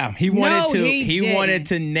 Yeah, he wanted to. he He didn't. wanted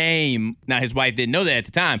to name. Now his wife didn't know that at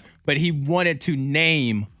the time, but he wanted to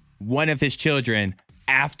name one of his children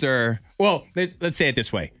after. Well, let's say it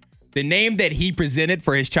this way: the name that he presented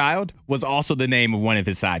for his child was also the name of one of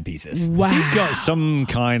his side pieces. Wow. He got some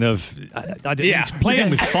kind of. Yeah. He's playing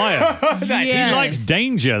with fire. Yes. He likes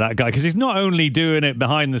danger, that guy, because he's not only doing it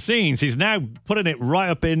behind the scenes, he's now putting it right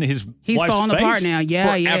up in his He's wife's falling face. apart now.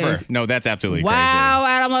 Yeah, he Forever. is. No, that's absolutely Wow,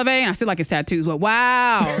 Adam Levine. I still like his tattoos, but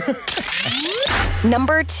wow.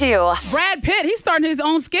 Number 2. Brad Pitt, he's starting his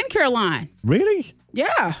own skincare line. Really?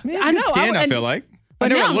 Yeah, crazy. I know. Good skin, I and- feel like. But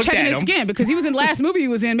I never now I'm looked checking at his him. skin because he was in the last movie he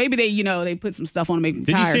was in. Maybe they put some stuff on to make him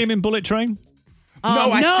Did you tired. see him in Bullet Train?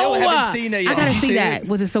 No, I still haven't seen that yet. I gotta Did you see see that. it?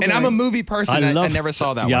 Was it so good? And I'm a movie person. I never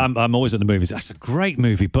saw that yeah, one. I'm always at the movies. That's a great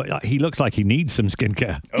movie, but he looks like he needs some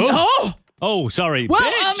skincare. Oh! Oh, sorry. Well,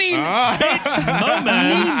 bitch. I mean,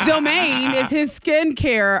 Moment. Needs Domain is his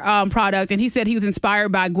skincare product, and he said he was inspired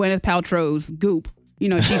by Gwyneth Paltrow's Goop. You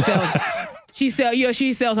know, she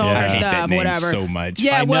sells all Yeah. I her hate stuff, that name whatever. so much.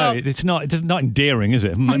 Yeah, I well, know. It's not endearing, is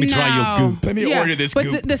it? Let me try your Goop. Let me order this but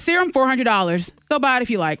Goop. the serum, $400. So buy it if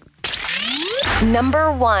you like.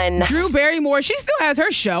 Number 1. Drew Barrymore, she still has her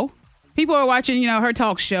show. People are watching, her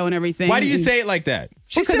talk show and everything. Why do you say it like that?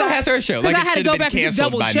 She Well, 'cause still I- has her show. 'cause Like I it had to should go have been back and just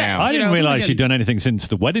canceled double by check. now. I didn't so realize we she'd can- done anything since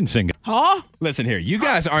The Wedding Singer. Huh? Listen here, you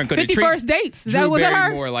guys aren't going to 50 treat First Dates. Drew Was that her?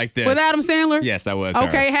 Barrymore like this. With Adam Sandler? Yes, that was her.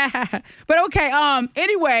 Okay. But okay.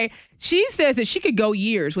 Anyway, she says that she could go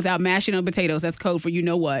years without mashing on potatoes. That's code for you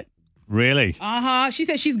know what. Really? She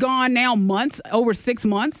said she's gone now over 6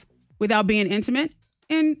 months without being intimate.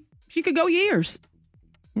 And she could go years.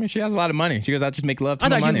 I mean, she has a lot of money. She goes, I just make love to I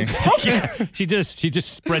my thought money. She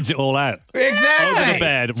just spreads it all out. Exactly. Over the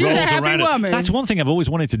bed, She's a rolls happy around woman. it. That's one thing I've always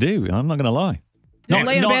wanted to do. I'm not going to lie.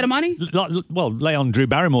 Lay in a bed of money? Well, lay on Drew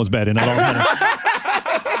Barrymore's bed in a long bed.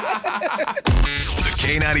 The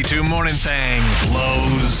K92 Morning Thing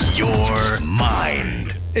blows your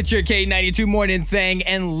mind. It's your K92 morning thing,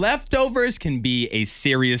 and leftovers can be a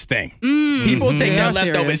serious thing. People take They their are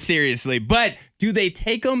leftovers serious. seriously, but do they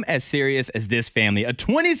take them as serious as this family? A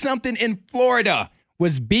 20-something in Florida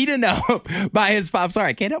was beaten up by his father. Sorry,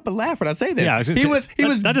 I can't help but laugh when I say this. Yeah,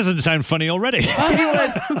 That doesn't sound funny already.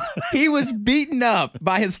 he was beaten up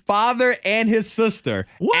by his father and his sister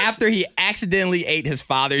after he accidentally ate his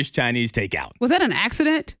father's Chinese takeout. Was that an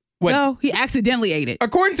accident? What? No, he accidentally ate it.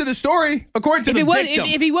 According to the story, according to If the it was, victim.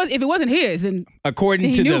 if it wasn't his, then According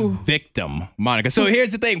He to the knew. victim, Monica. So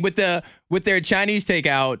here's the thing with their Chinese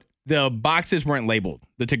takeout, the boxes weren't labeled.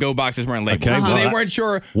 The to-go boxes weren't labeled. Okay, So well, they that- weren't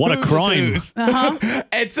sure what a whose was crime. whose.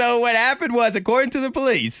 And so what happened was, according to the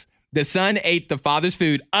police, the son ate the father's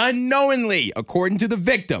food unknowingly, according to the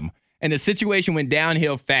victim. And the situation went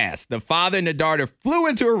downhill fast. The father and the daughter flew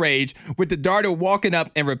into a rage, with the daughter walking up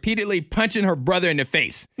and repeatedly punching her brother in the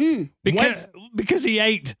face. Because he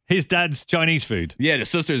ate his dad's Chinese food. Yeah, the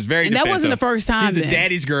sister is very And that defensive. wasn't the first time She's a then.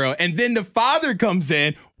 daddy's girl. And then the father comes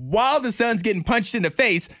in while the son's getting punched in the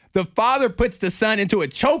face. The father puts the son into a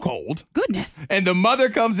chokehold. goodness. And the mother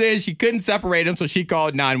comes in. She couldn't separate him, so she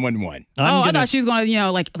called 911. I thought she was going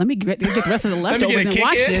to, let me get the rest of the Let me get leftovers a and kick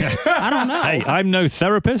watch in. this. I don't know. Hey, I'm no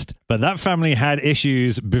therapist, but that family had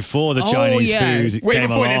issues before the Chinese yes. food Way came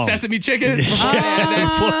before along. the sesame chicken.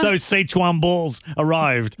 Before those Sichuan balls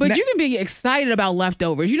arrived. But you can be excited about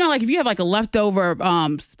leftovers. If you have like a leftover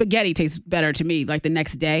spaghetti tastes better to me, like the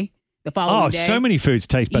next day, the following day. So many foods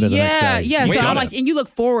taste better the next day. Yeah. We So got I'm it. like, and you look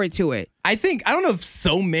forward to it. I don't know if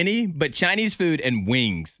so many, but Chinese food and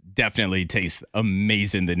wings definitely taste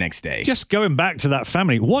amazing the next day. Just going back to that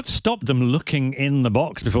family, what stopped them looking in the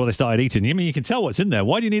box before they started eating? I mean, you can tell what's in there.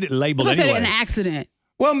 Why do you need it labeled I said anyway? an accident.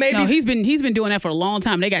 Well, maybe No, he's been doing that for a long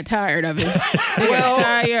time. They got tired of it. They Well,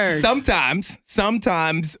 got tired.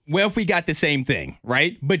 sometimes, well, if we got the same thing,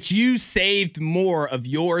 right? But you saved more of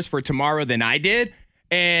yours for tomorrow than I did.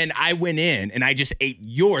 And I went in and I just ate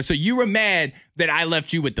yours. So you were mad that I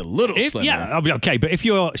left you with the little sliver. Yeah, I'll be okay. But if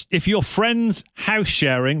your friend's house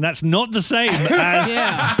sharing, that's not the same as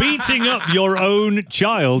Yeah. beating up your own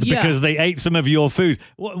child Yeah. because they ate some of your food.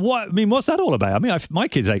 What? I mean, what's that all about? I mean, if my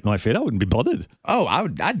kids ate my food, I wouldn't be bothered. Oh,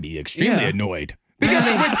 I'd be extremely Yeah. annoyed.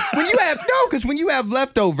 Because when you have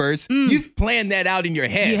leftovers, you've planned that out in your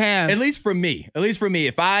head. You have. At least for me,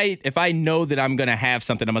 if I know that I'm gonna have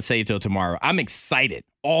something I'm gonna save till tomorrow, I'm excited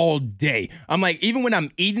all day. I'm like, even when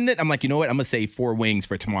I'm eating it, I'm like, you know what? I'm gonna save 4 wings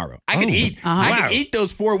for tomorrow. I can Wow. eat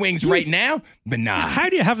those 4 wings right now, but nah. How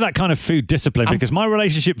do you have that kind of food discipline? Because my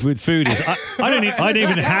relationship with food is I don't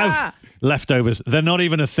even have leftovers. They're not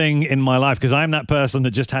even a thing in my life because I'm that person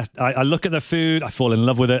that just has. I look at the food, I fall in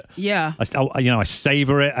love with it. Yeah. I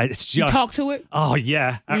savor it. It's just You talk to it? Oh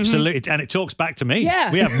yeah, absolutely, and it talks back to me.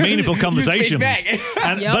 Yeah. we have meaningful speak conversations. back.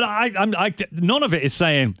 Yep. But I none of it is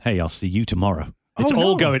saying, "Hey, I'll see you tomorrow." It's Oh,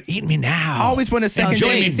 all no. going, "Eat me now." I always want a second Enjoy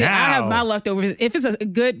me date. See, I have now. my leftovers. If it's a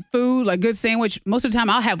good food, like good sandwich, most of the time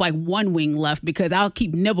I'll have like 1 wing left because I'll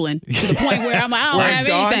keep nibbling to the point where I'm like, I don't Where it's have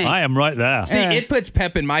gone? anything. I am right there. See, it puts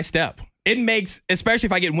pep in my step. It makes, especially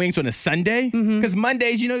if I get wings on a Sunday, because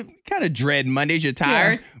Mondays, kind of dread Mondays. You're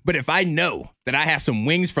tired. But if I know that I have some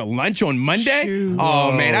wings for lunch on Monday,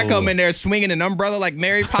 oh man, I come in there swinging an umbrella like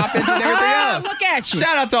Mary Poppins and everything else. Look at you.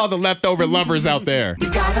 Shout out to all the leftover lovers out there.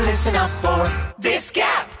 You gotta listen up for this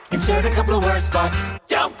gap. Insert a couple of words, but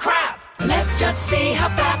don't crap. Let's just see how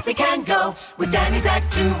fast we can go with Danny's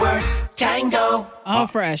Act 2-word tango. Oh,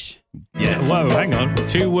 fresh. Yes. Whoa, hang on.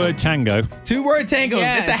 2-word tango. 2-word tango.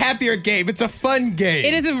 Yes. It's a happier game. It's a fun game.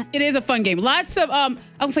 It is a fun game. Lots of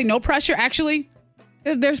I'll say no pressure. Actually,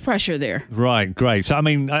 there's pressure there. Right, great. So, I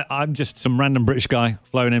mean, I'm just some random British guy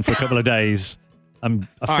flown in for a couple of days. I feel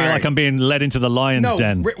like I'm being led into the lion's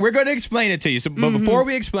den. We're going to explain it to you. So, but before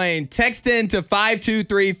we explain, text in to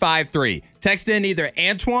 52353. Text in either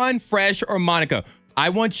Antoine, Fresh, or Monica. I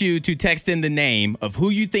want you to text in the name of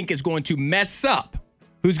who you think is going to mess up,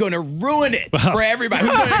 who's going to ruin it for everybody,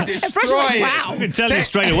 who's going to Fresh destroy like, it. wow. I can tell you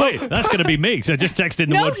straight away. That's going to be me. So just text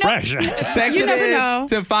in the word fresh. Text You it never in know.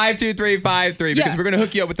 to 52353 because Yeah. we're going to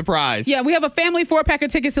hook you up with the prize. Yeah, we have a family 4-pack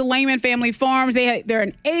of tickets to Lehman Family Farms. They're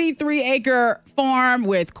an 83-acre farm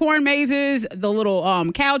with corn mazes, the little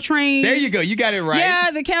cow train. There you go. You got it right.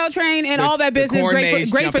 Yeah, the cow train and With all that the business. corn Great maze,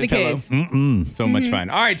 for the jumping pillow. kids. So much fun.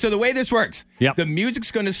 All right, so the way this works, Yep. the music's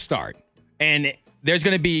going to start, and there's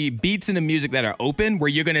going to be beats in the music that are open where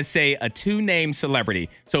you're going to say a 2-name celebrity.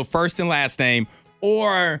 So first and last name,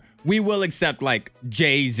 or we will accept like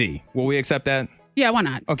Jay-Z. Will we accept that? Yeah, why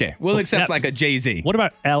not? Okay, we'll accept like a Jay-Z. What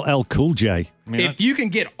about LL Cool J? I mean, If you can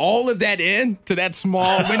get all of that in to that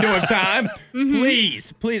small window of time,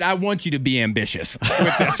 please, I want you to be ambitious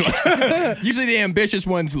with this one. Usually the ambitious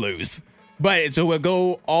ones lose. But so we'll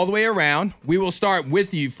go all the way around. We will start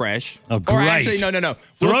with you, Fresh. Oh, Or great. actually, no.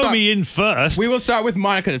 throw me in first. We will start with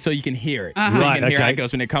Monica so you can hear it. So you Right, can hear how okay. it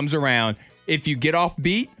goes when it comes around. If you get off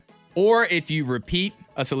beat or if you repeat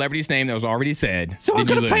a celebrity's name that was already said, so I'm then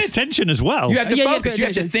you going to pay lose. attention as well. You have to Yeah, yeah, focus. pay You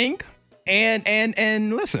have to attention. think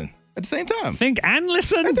and listen at the same time. Think and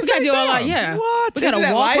listen. At the We gotta same do all time. that, yeah. What? We gotta Isn't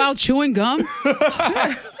that walk life? while chewing gum.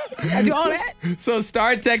 Gotta do all that. So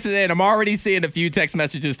start texting in. I'm already seeing a few text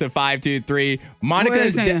messages to 523. Monica What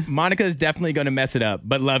is is it? Monica is definitely going to mess it up,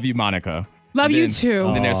 but love you, Monica. Love And you then- too.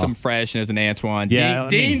 And then there's some Fresh and there's an Antoine. Yeah, I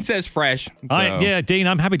Dean mean- says Fresh. So. Yeah, Dean,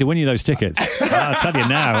 I'm happy to win you those tickets. I'll tell you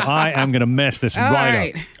now, I am going to mess this All right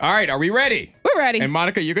right. up. All right, are we ready? We're ready. And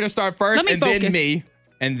Monica, you're going to start first, Let me and then focus. me,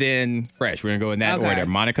 and then Fresh. We're going to go in that Okay. order.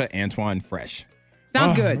 Monica, Antoine, Fresh.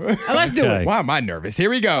 Sounds good. Let's do Okay. it. Why am I nervous? Here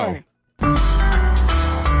we go.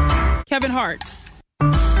 Kevin Hart.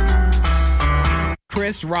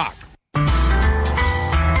 Chris Rock.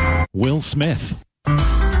 Will Smith.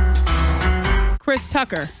 Chris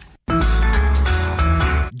Tucker.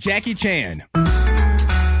 Jackie Chan.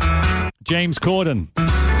 James Corden.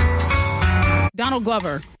 Donald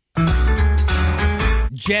Glover.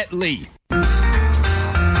 Jet Li.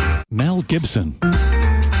 Mel Gibson.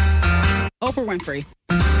 Oprah Winfrey.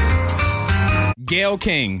 Gail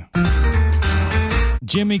King.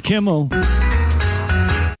 Jimmy Kimmel.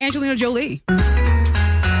 Angelina Jolie.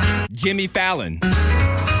 Jimmy Fallon.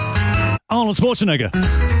 Arnold Schwarzenegger.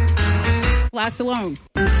 Flat Stallone.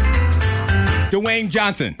 Dwayne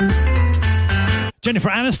Johnson. Jennifer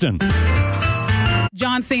Aniston.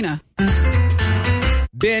 John Cena.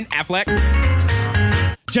 Ben Affleck.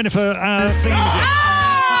 Jennifer.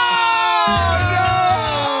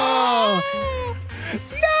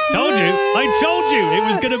 Told you. I told you it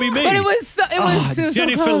was going to be me. But it was so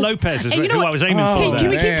Jennifer close. Lopez is And you know who what? I was aiming Hey, for. can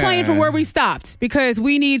we there. keep playing from where we stopped? Because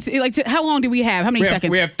we need to, how long do we have? How many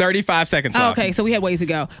seconds? We have 35 seconds Oh, left. okay, so we had ways to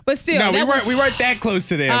go. But still, No, that we weren't that close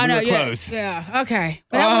to them. Oh, We no, were yeah, close. Yeah, okay.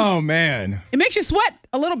 But that Oh was, man, it makes you sweat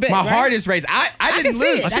a little bit. my right? heart is raised. I I didn't can see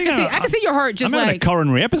lose. it. I can see your heart just I'm having like. a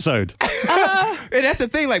coronary episode. And that's the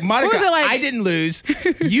thing. Like Monica, was it like? I didn't lose.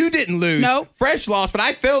 You didn't lose. No. Fresh lost, but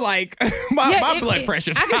I feel like my Yeah, blood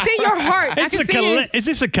pressure's I can see your heart. I It's can a see it. is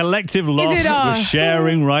this a collective loss it, we're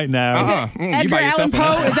sharing right now? You Edgar by Allan yourself on that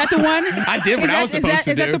Poe, one. is that the one? I did what I was supposed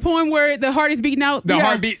to Is that do. the poem where the heart is beating out? The Yeah.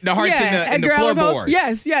 heart's Yeah, in the Edgar Allan Poe. floorboard.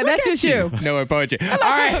 Yes, yeah, that's just you. No poetry. All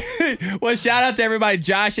right. Well, shout out to everybody.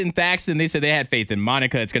 Josh and Thaxton, they said they had faith in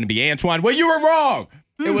Monica. It's going to be Antoine. Well, you were wrong.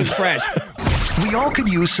 It was Fresh. We all could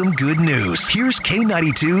use some good news. Here's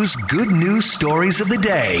K92's good news stories of the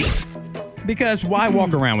day. Because why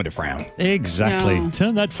walk around with a frown? Exactly. No.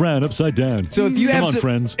 Turn that frown upside down. So if you Come have on, some,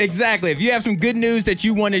 friends. Exactly. If you have some good news that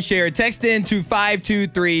you want to share, text in to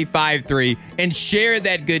 52353 and share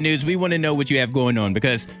that good news. We want to know what you have going on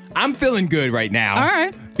because I'm feeling good right now. All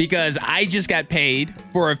right. Because I just got paid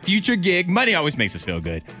for a future gig. Money always makes us feel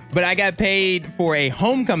good. But I got paid for a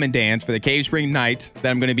homecoming dance for the Cave Spring Nights that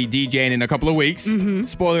I'm going to be DJing in a couple of weeks.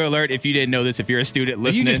 Spoiler alert if you didn't know this, if you're a student Are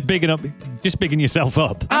you listening. just bigging yourself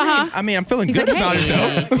up? I mean, I'm feeling good about it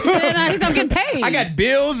though. He said, I'm getting paid. I got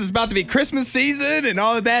bills. It's about to be Christmas season and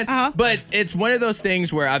all of that. But it's one of those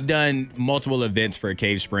things where I've done multiple events for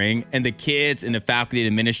Cave Spring, and the kids and the faculty and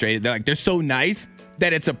administrators, they're so nice.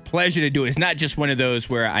 that it's a pleasure to do it. It's not just one of those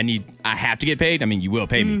where I have to get paid. I mean, you will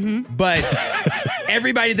pay me. But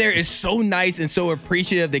everybody there is so nice and so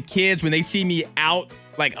appreciative. The kids, when they see me out,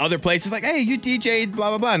 like other places, like, hey, you DJ'd, blah,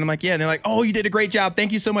 blah, blah. And I'm like, yeah. And they're like, oh, you did a great job.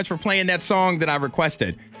 Thank you so much for playing that song that I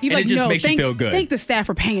requested. And it just makes you feel good. Thank the staff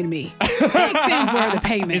for paying me. Thank them for the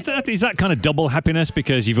payment. Is that kind of double happiness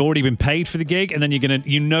because you've already been paid for the gig and then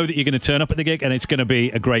you know that you're going to turn up at the gig and it's going to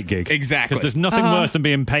be a great gig. Exactly. Because there's nothing worse than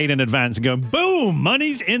being paid in advance and going, boom,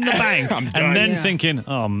 money's in the bank. I'm done. And then thinking,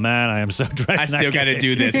 oh man, I am so dreading I still got to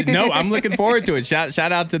do this. No, I'm looking forward to it. Shout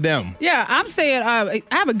out to them. Yeah, I'm saying I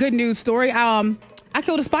have a good news story. I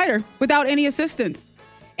killed a spider without any assistance.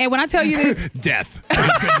 And when I tell you this, death.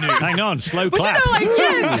 Good news. Hang on, slow but clap.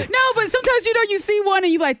 but sometimes you see one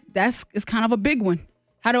and you like, it's kind of a big one.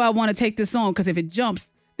 How do I want to take this on? Because if it jumps,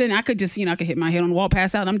 then I could just, I could hit my head on the wall,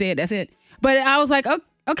 pass out, and I'm dead. That's it. But I was like,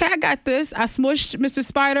 okay, I got this. I smushed Mr.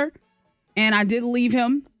 Spider, and I did leave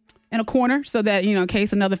him in a corner so that, in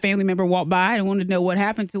case another family member walked by and wanted to know what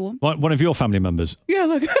happened to him. One of your family members? Yeah,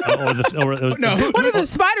 like no, one of the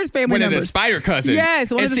Spider's family members. One of the Spider cousins.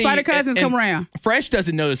 Yes, one of the Spider cousins come around. Fresh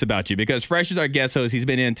doesn't know this about you because Fresh is our guest host. He's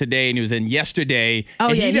been in today and he was in yesterday. Oh,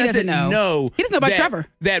 and yeah, he doesn't know. He doesn't know about Trevor.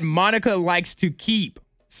 That Monica likes to keep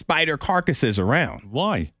spider carcasses around.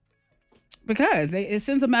 Why? Because it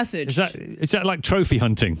sends a message. Is that like trophy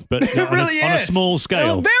hunting, but it really on a small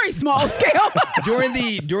scale? Oh, very small scale.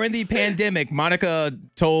 during the pandemic, Monica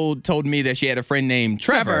told me that she had a friend named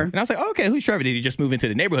Trevor. And I was like, okay, who's Trevor? Did he just move into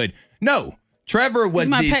the neighborhood? No, Trevor was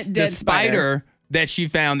the spider that she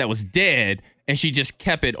found that was dead, and she just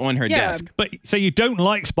kept it on her desk. But so you don't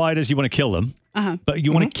like spiders, you want to kill them, but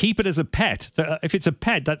you want to keep it as a pet. So if it's a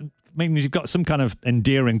pet, that means you've got some kind of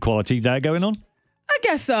endearing quality there going on. I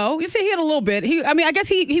guess so. You see, he had a little bit. I guess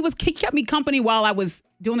he kept me company while I was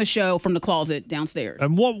doing the show from the closet downstairs.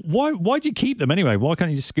 And why'd you keep them anyway? Why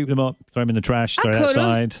can't you just scoop them up, throw them in the trash, throw it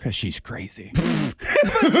outside? Because she's crazy.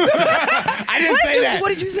 I didn't say that. What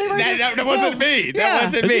did you say right now? That wasn't me. That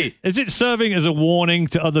wasn't me. Is it serving as a warning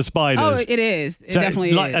to other spiders? Oh, it is. It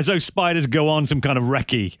definitely is. As though spiders go on some kind of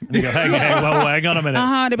recce. They go, hang on a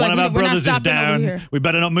minute. One of our brothers is down. We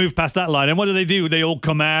better not move past that line. And what do? They all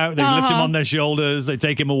come out. They lift him on their shoulders. They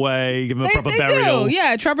take him away, give him a proper burial. Do.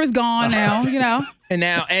 Yeah, Trevor's gone now,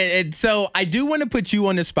 And so I do want to put you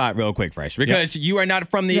on the spot real quick, Fresh, because you are not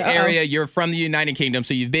from the area. You're from the United Kingdom,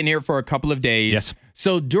 so you've been here for a couple of days. Yes.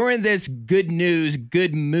 So during this good news,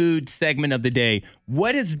 good mood segment of the day,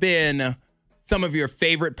 what has been some of your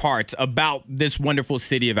favorite parts about this wonderful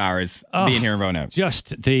city of ours being here in Roanoke?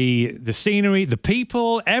 Just the scenery, the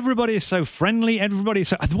people. Everybody is so friendly. Everybody is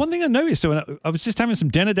so... The one thing I noticed, I was just having some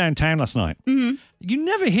dinner downtown last night. Mm-hmm. You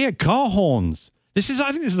never hear car horns. I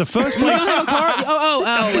think this is the first place.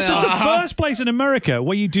 This is the first place in America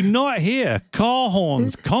where you do not hear car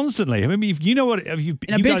horns constantly. I mean, you know what? In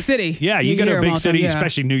a big city. Yeah, you go to a big city,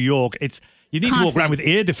 especially New York. You need to walk around with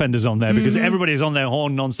ear defenders on there because everybody is on their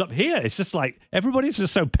horn nonstop. Here, it's just like everybody's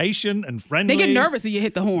just so patient and friendly. They get nervous when you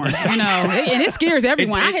hit the horn, and it scares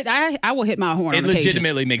everyone. I will hit my horn. It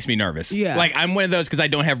legitimately makes me nervous. Yeah, like I'm one of those because I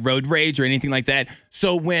don't have road rage or anything like that.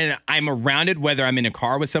 So when I'm around it, whether I'm in a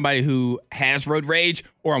car with somebody who has road rage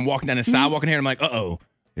or I'm walking down the sidewalk and here, I'm like,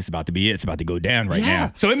 it's about to be it. It's about to go down right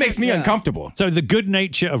now. So it makes me uncomfortable. So the good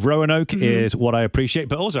nature of Roanoke is what I appreciate.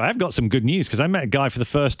 But also, I've got some good news because I met a guy for the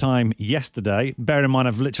first time yesterday. Bearing in mind,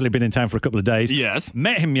 I've literally been in town for a couple of days. Yes.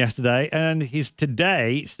 Met him yesterday, and he's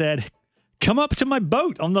today said, come up to my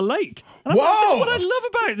boat on the lake. And Whoa! That's what I love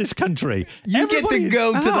about this country. You get to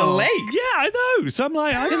go to the lake. Yeah, I know. So I'm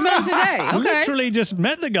like, I just met him today. Okay. Literally just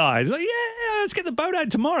met the guy. He's like, yeah, let's get the boat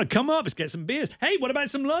out tomorrow. Come up, let's get some beers. Hey, what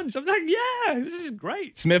about some lunch? I'm like, yeah, this is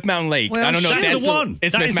great. Smith Mountain Lake. Well, I don't know if that's the one.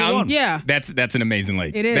 It's Smith Mountain. Yeah, that's an amazing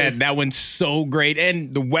lake. It is. That one's so great,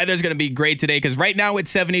 and the weather's gonna be great today because right now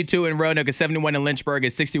it's 72 in Roanoke, it's 71 in Lynchburg,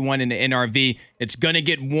 it's 61 in the NRV. It's gonna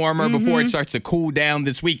get warmer before it starts to cool down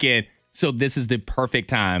this weekend. So this is the perfect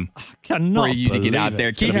time for you to get out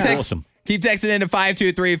there. Keep texting in to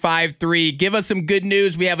 52353. Give us some good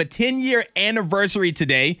news. We have a 10-year anniversary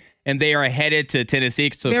today, and they are headed to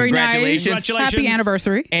Tennessee. So very congratulations. Nice. Happy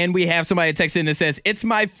anniversary. And we have somebody text in that says, it's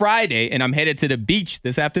my Friday, and I'm headed to the beach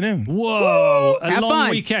this afternoon. Whoa. A Have long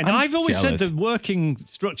fun. weekend. I've always said the working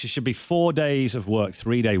structure should be 4 days of work,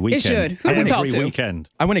 3-day weekend. It should. Who we talk to? Every weekend.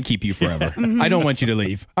 I want to keep you forever. I don't want you to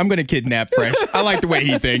leave. I'm going to kidnap Fresh. I like the way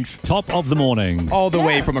he thinks. Top of the morning. All the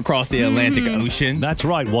way from across the Atlantic Ocean. That's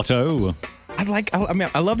right, Watto.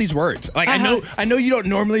 I love these words. Like, I know you don't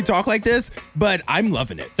normally talk like this, but I'm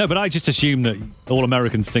loving it. No, but I just assume that all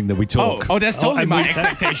Americans think that we talk. Oh, that's totally and my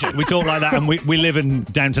expectation. We talk like that, and we live in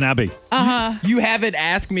Downton Abbey. You haven't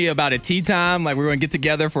asked me about a tea time, like we're going to get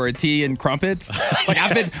together for a tea and crumpets. Like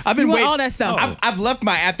I've been You want waiting. all that stuff. I've left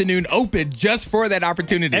my afternoon open just for that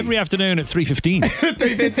opportunity. Every afternoon at 3:15.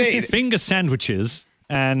 3:15. Finger sandwiches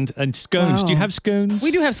and scones. Wow. Do you have scones?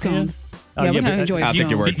 We do have scones. Oh, Yeah, we but, enjoy I'll scones. take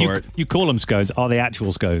your word for it. You call them scones. Are they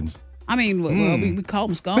actual scones? I mean, well, we call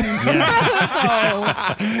them scones. They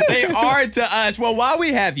are to us. Well, while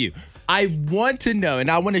we have you, I want to know, and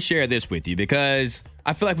I want to share this with you because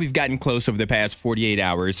I feel like we've gotten close over the past 48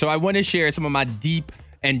 hours. So I want to share some of my deep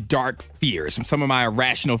and dark fears, some of my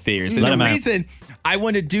irrational fears. And Let 'em the out. reason I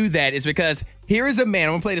want to do that is because here is a man.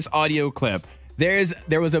 I'm going to play this audio clip.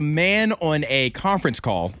 There was a man on a conference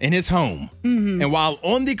call in his home. And while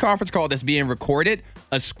on the conference call that's being recorded,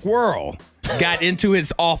 a squirrel got into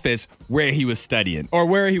his office where he was studying, or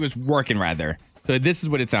where he was working, rather. So this is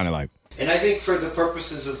what it sounded like. And I think for the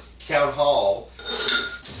purposes of town hall,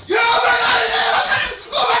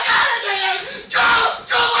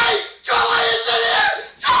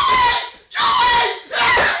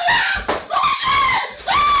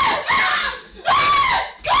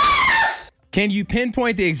 Can you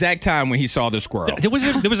pinpoint the exact time when he saw the squirrel? There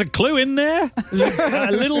was a clue in there.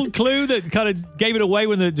 A little clue that kind of gave it away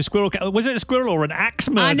when the squirrel. Was it a squirrel or an axe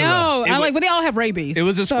murderer? I know. It was- But they all have rabies. It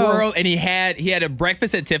was a So- squirrel, and he had a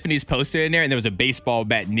breakfast at Tiffany's poster in there, and there was a baseball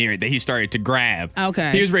bat near it that he started to grab.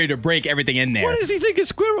 Okay. He was ready to break everything in there. What does he think a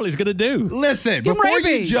squirrel is going to do? Listen, Give him before you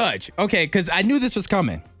rabies. judge, okay, because I knew this was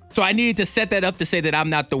coming. So I needed to set that up to say that I'm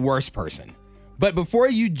not the worst person. But before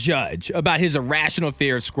you judge about his irrational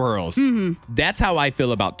fear of squirrels, that's how I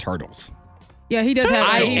feel about turtles. Yeah, he does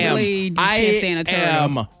have. He really just can't stand a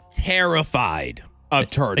turtle. am terrified of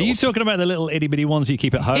turtles. Are you talking about the little itty bitty ones you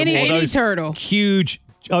keep at home? Any or those turtle. Huge.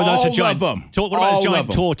 Oh, that's All a giant. of 'em. What about All a of giant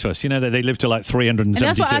 'em. tortoise? You know that they live to like 372. And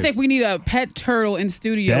that's why I think we need a pet turtle in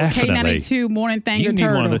studio. Definitely. K92 Morning Thanger you need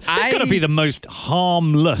turtle. one of those. It's got to be the most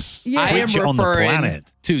harmless Yeah. I am creature on the referring planet.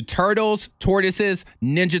 to turtles, tortoises,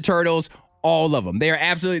 Ninja Turtles, all of them. They are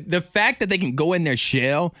absolutely, the fact that they can go in their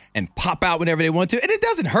shell and pop out whenever they want to, and it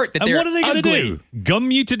doesn't hurt that And they're what are they going to ugly. do? Gum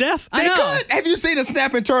you to death? I They know. could. Have you seen a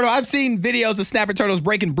snapping turtle? I've seen videos of snapping turtles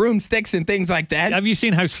breaking broomsticks and things like that. Have you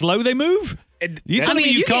seen how slow they move? You tell me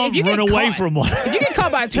if you can't if run get away caught- from one. If you get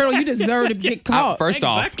caught by a turtle, you deserve to get caught. First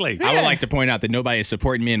Exactly. off, I would like to point out that nobody is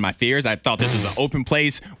supporting me in my fears. I thought this was an open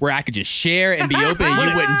place where I could just share and be open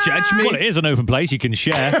and you wouldn't judge me. Well, it is an open place. You can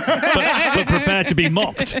share, but prepare to be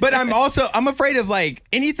mocked. But I'm afraid of like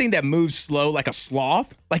anything that moves slow, like a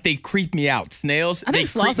sloth. Like they creep me out. Snails, I think they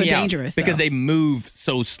sloths creep me are out dangerous, because though. they move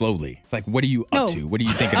so slowly. It's like, what are you up No. to? What are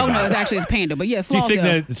you thinking Oh, about? no, it's actually it's panda. But yeah, Do you sloths. think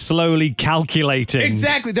they're slowly calculating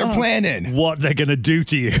Exactly, they're planning. what they're going to do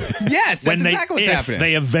to you? Yes, that's exactly what's if happening.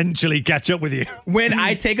 they eventually catch up with you. When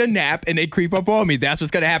I take a nap and they creep up on me, that's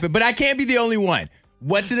what's going to happen. But I can't be the only one.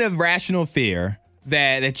 What's an irrational fear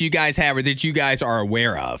that you guys have or that you guys are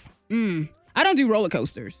aware of? I don't do roller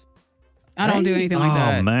coasters. I don't do anything like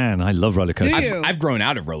that. Oh man, I love roller coasters. Do you? I've grown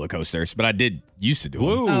out of roller coasters, but I did used to do them.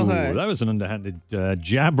 Whoa, Okay. that was an underhanded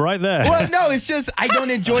jab right there. Well, no, it's just I don't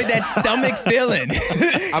enjoy that stomach feeling.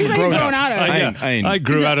 I'm like grown grown out. out of it. I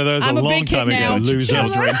grew out of those I'm a a long big kid time ago, now. loser.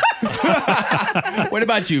 Children. What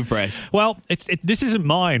about you, Fresh? Well, this isn't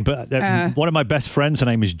mine, but one of my best friends, her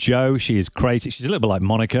name is Jo. She is crazy. She's a little bit like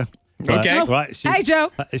Monica. But- Okay. Right. Hey,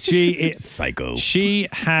 Joe. Psycho. She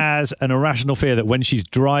has an irrational fear that when she's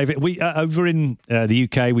driving, we over in the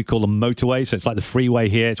UK we call them motorways. So it's like the freeway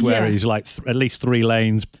here. It's where Yeah. it's like at least 3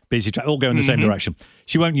 lanes, busy, all go in the same direction.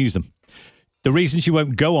 She won't use them. The reason she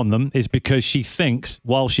won't go on them is because she thinks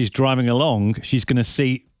while she's driving along, she's going to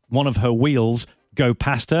see one of her wheels go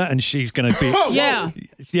past her, and she's going to be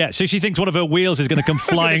Yeah. So she thinks one of her wheels is going to come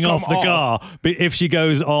flying come off the car if she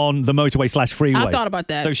goes on the motorway/freeway. I thought about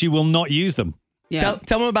that. So she will not use them. Yeah.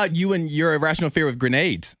 Tell them about you and your irrational fear with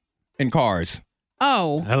grenades in cars.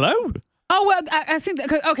 Oh. Hello. Oh, well, I think that,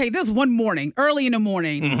 'cause, okay, this was one morning, early in the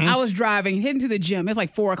morning. I was driving, heading to the gym. It's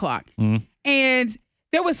like 4 o'clock. And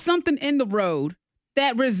there was something in the road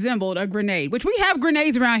that resembled a grenade, which we have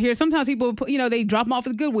grenades around here. Sometimes people, they drop them off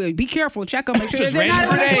at the Goodwill. Be careful. Check them. Make sure Just they're not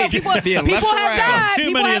random grenades People being people left have around. died. Too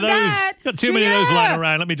People many of have those. died. Got too many of those Yeah. lying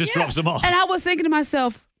around. Let me just drop some off. And I was thinking to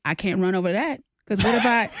myself, I can't run over that. Because what if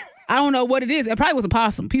I don't know what it is. It probably was a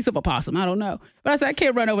possum, piece of a possum. I don't know. But I said, I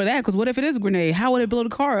can't run over that because what if it is a grenade? How would it blow the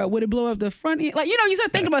car up? Would it blow up the front end? Like, you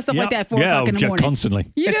start thinking about stuff like that 4 o'clock in the morning. Constantly.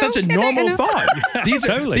 You It's know? such a And normal then- thought. These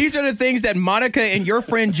totally. are the things that Monica and your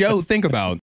friend Joe think about.